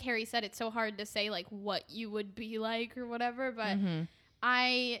 like Harry said, it's so hard to say like what you would be like or whatever, but Mhm.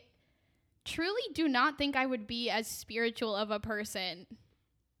 I truly do not think I would be as spiritual of a person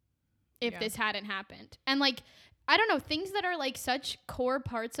if Yeah. this hadn't happened. And like, I don't know, things that are like such core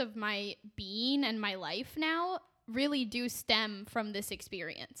parts of my being and my life now really do stem from this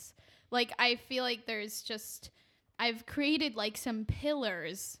experience. Like, I feel like I've created like some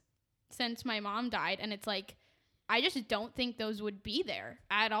pillars since my mom died, and it's like, I just don't think those would be there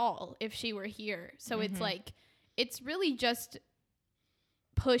at all if she were here. So it's like, it's really just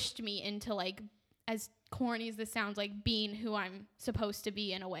pushed me into like, as corny as this sounds, like being who I'm supposed to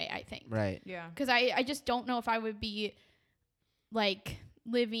be in a way, I think. Right. Yeah. Because I just don't know if I would be like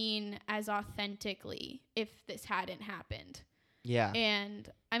living as authentically if this hadn't happened. Yeah. And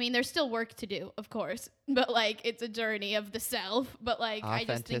I mean, there's still work to do, of course, but like, it's a journey of the self. But like, I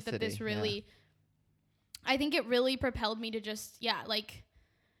just think that this Authenticity, really, I think it really propelled me to just, like,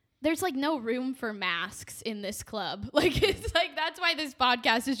 there's like no room for masks in this club. Like, it's like, that's why this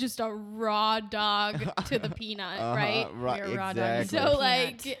podcast is just a raw dog to the peanut, right? Right. You're raw dog. Exactly. So Peanut.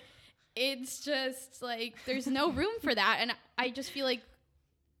 like, it's just like, there's no room for that. And I just feel like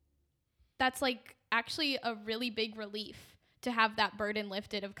that's like actually a really big relief to have that burden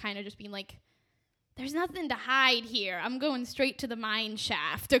lifted of kind of just being like, there's nothing to hide here. I'm going straight to the mine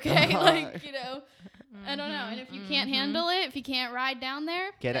shaft. Okay. Like, I don't know. And if you can't handle it, if you can't ride down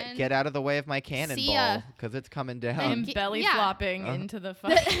there, then Get out of the way of my See ya. cannonball because it's coming down. I'm Ge- belly yeah. flopping Uh-huh. into the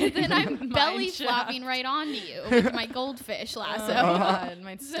fucking then I'm mine belly shaft. flopping right onto you with my goldfish lasso. Oh God,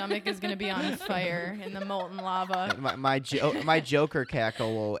 my stomach is gonna be on fire in the molten lava. My Joker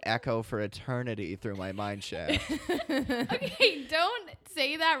cackle will echo for eternity through my mind shaft. Okay, don't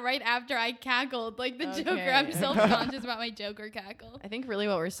say that right after I cackled like the Joker. Okay. I'm self-conscious about my Joker cackle. I think really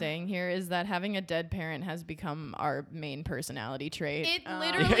what we're saying here is that having a dead parent has become our main personality trait. It Um,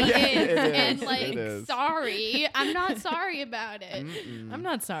 literally Yeah, is. it And is, like, it is. sorry. I'm not sorry about it. Mm-mm. I'm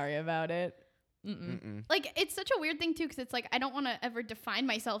not sorry about it. Mm-mm. Mm-mm. Like, it's such a weird thing too, because it's like I don't want to ever define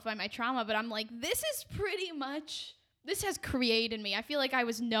myself by my trauma, but I'm like, this has created me. I feel like I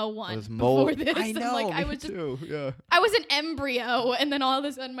was no one Those before mold. this. I And, know. like, I me was just, too. Yeah. I was an embryo, and then all of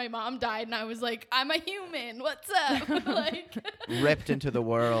a sudden my mom died, and I was like, I'm a human. What's up? Like, Ripped into the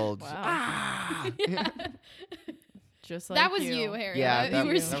world. Wow. Ah. yeah. Just like That was you, Harry. Yeah, You that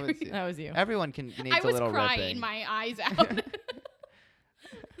were was screaming. That was you. Everyone needs I a was little crying ripping. my eyes out.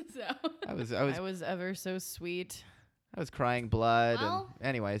 So I was ever so sweet. crying blood. Well- And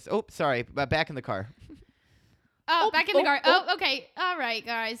anyways, sorry, but back in the car. back in the car. Oh, okay. All right,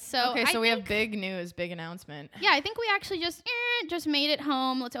 guys. So Okay, I so we have think- big news, big announcement. Yeah, I think we actually just made it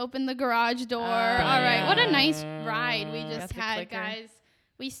home. Let's open the garage door. All yeah. right. What a nice ride we Got just the had, clicker. guys.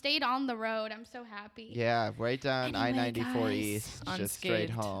 We stayed on the road. I'm so happy. Yeah, right down Anyway, I-94 guys. East, just straight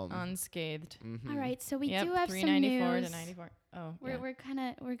home. Unscathed. Mhm. All right. So we Yep, do have some 394 news. to 94. Oh, We're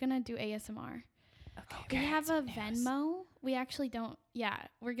yeah. we're gonna do ASMR. Okay, We have a some news. Venmo. We actually don't. Yeah,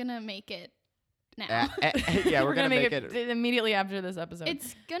 we're gonna make it now. Yeah, we're gonna make it. immediately after this episode.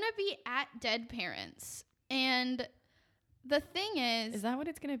 It's gonna be at Dead Parents, and the thing Is that what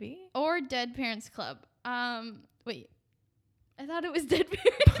it's gonna be? or Dead Parents Club. Wait, I thought it was Dead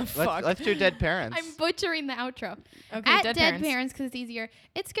Parents. Let's do Dead Parents. I'm butchering the outro. Okay, At dead, Dead parents. because it's easier.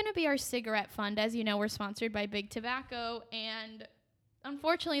 It's gonna be our cigarette fund. As you know, we're sponsored by Big Tobacco, and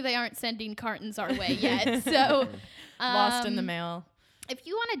unfortunately, they aren't sending cartons our way yet. So Lost in the mail. If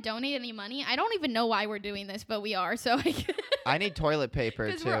you want to donate any money, I don't even know why we're doing this, but we are. So I need toilet paper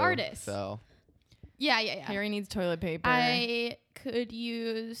 'Cause too. we're artists. So yeah. Harry needs toilet paper. I could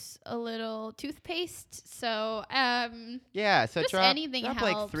use a little toothpaste. So yeah, so Just drop anything like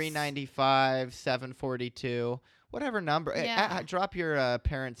helps. $3.95, $7.42, whatever number. Yeah. Drop your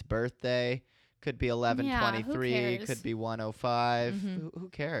parents' birthday. Could be 11/23. cares? Could be 105. Mhm. Who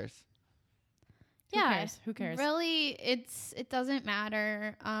cares? yeah. Who cares? Really, it doesn't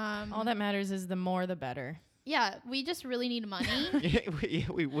matter. All that matters is the more the better. Yeah, we just really need money.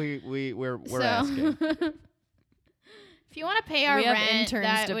 we're So, asking. If you want to pay our We have rent, interns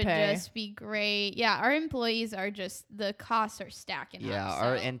that to would pay. just be great. Yeah, our employees are just, the costs are stacking Yeah, up.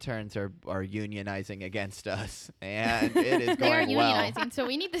 our so. interns are unionizing against us, and it is They are going well. unionizing, so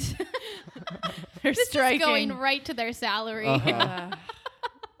we need this. They're This striking. is going right to their salary. Uh-huh.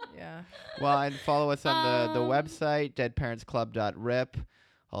 Yeah. Well, and follow us on the Um, website, deadparentsclub.rip.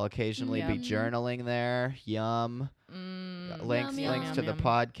 I'll occasionally be Yum. journaling there. Yum. Links Yum, links yum, to the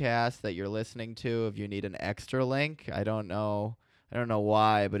podcast that you're listening to. If you need an extra link, I don't know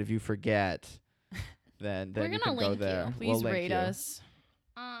why, but if you forget, then We're you gonna can go link you. there. Please We'll link rate you. us.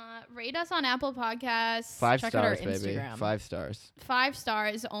 Rate us on Apple Podcasts. 5 Check out our stars, baby. Instagram. 5 stars. 5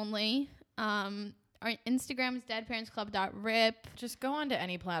 stars only. Our Instagram is deadparentsclub.rip. Just go onto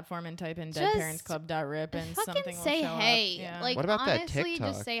any platform and type in Just deadparentsclub.rip and Fucking something will say show hey. up. Yeah. Like, What about that honestly, TikTok?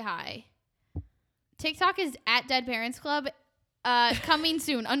 just say hi. TikTok is at Dead Parents Club. Coming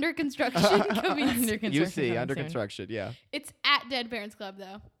soon. Under construction. Coming soon. Under construction UC coming under soon. construction. Yeah. It's at Dead Parents Club,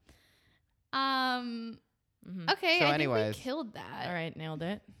 though. Mhm. Okay, So I anyways. think we killed that. All right, nailed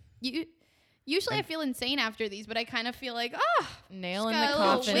it. Usually I feel insane after these, but I kind of feel like, Nail in just the got a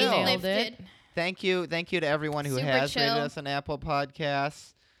little coffin, weight nailed it. lifted. Thank you to everyone who Super has rated chill. us on Apple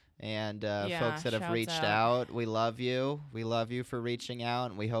Podcasts and Yeah, folks that have shouts reached out. out. We love you. We love you for reaching out,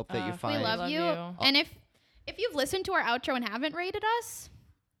 and we hope that you We find. We love, love you. you. And if you've listened to our outro and haven't rated us,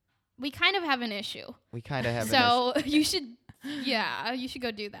 we kind of have an issue. We kind of have. So you should, you should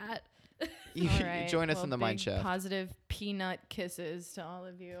go do that. You All right. join us well, in the Mind big Shaft. Positive peanut kisses to all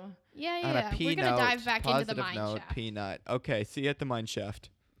of you. Yeah, On a yeah. P We're gonna note, dive back into the positive mind note, shaft. peanut. Okay, see you at the Mind Shaft.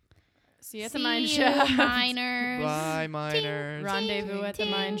 See you at the See mine you, shaft. miners. Bye, miners. Rendezvous at the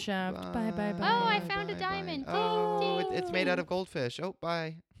ting. mine shaft. Bye, bye, bye. Oh, I Bye, found a bye, diamond. bye. Oh, Ting, it's made out of goldfish. Oh,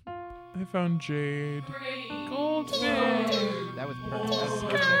 bye. I found jade. Goldfish. That was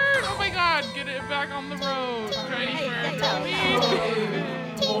perfect. Oh my god, get it back on the road. Chinese bird. I found jade.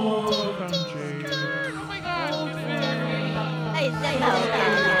 Oh my god, get it back. Oh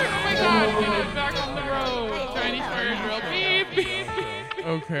my god, get it back on the road. Chinese bird drill. Beep, beep.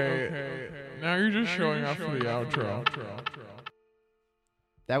 Okay. Now you're just showing off for the outro.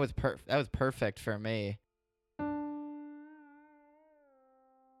 That was perfect for me.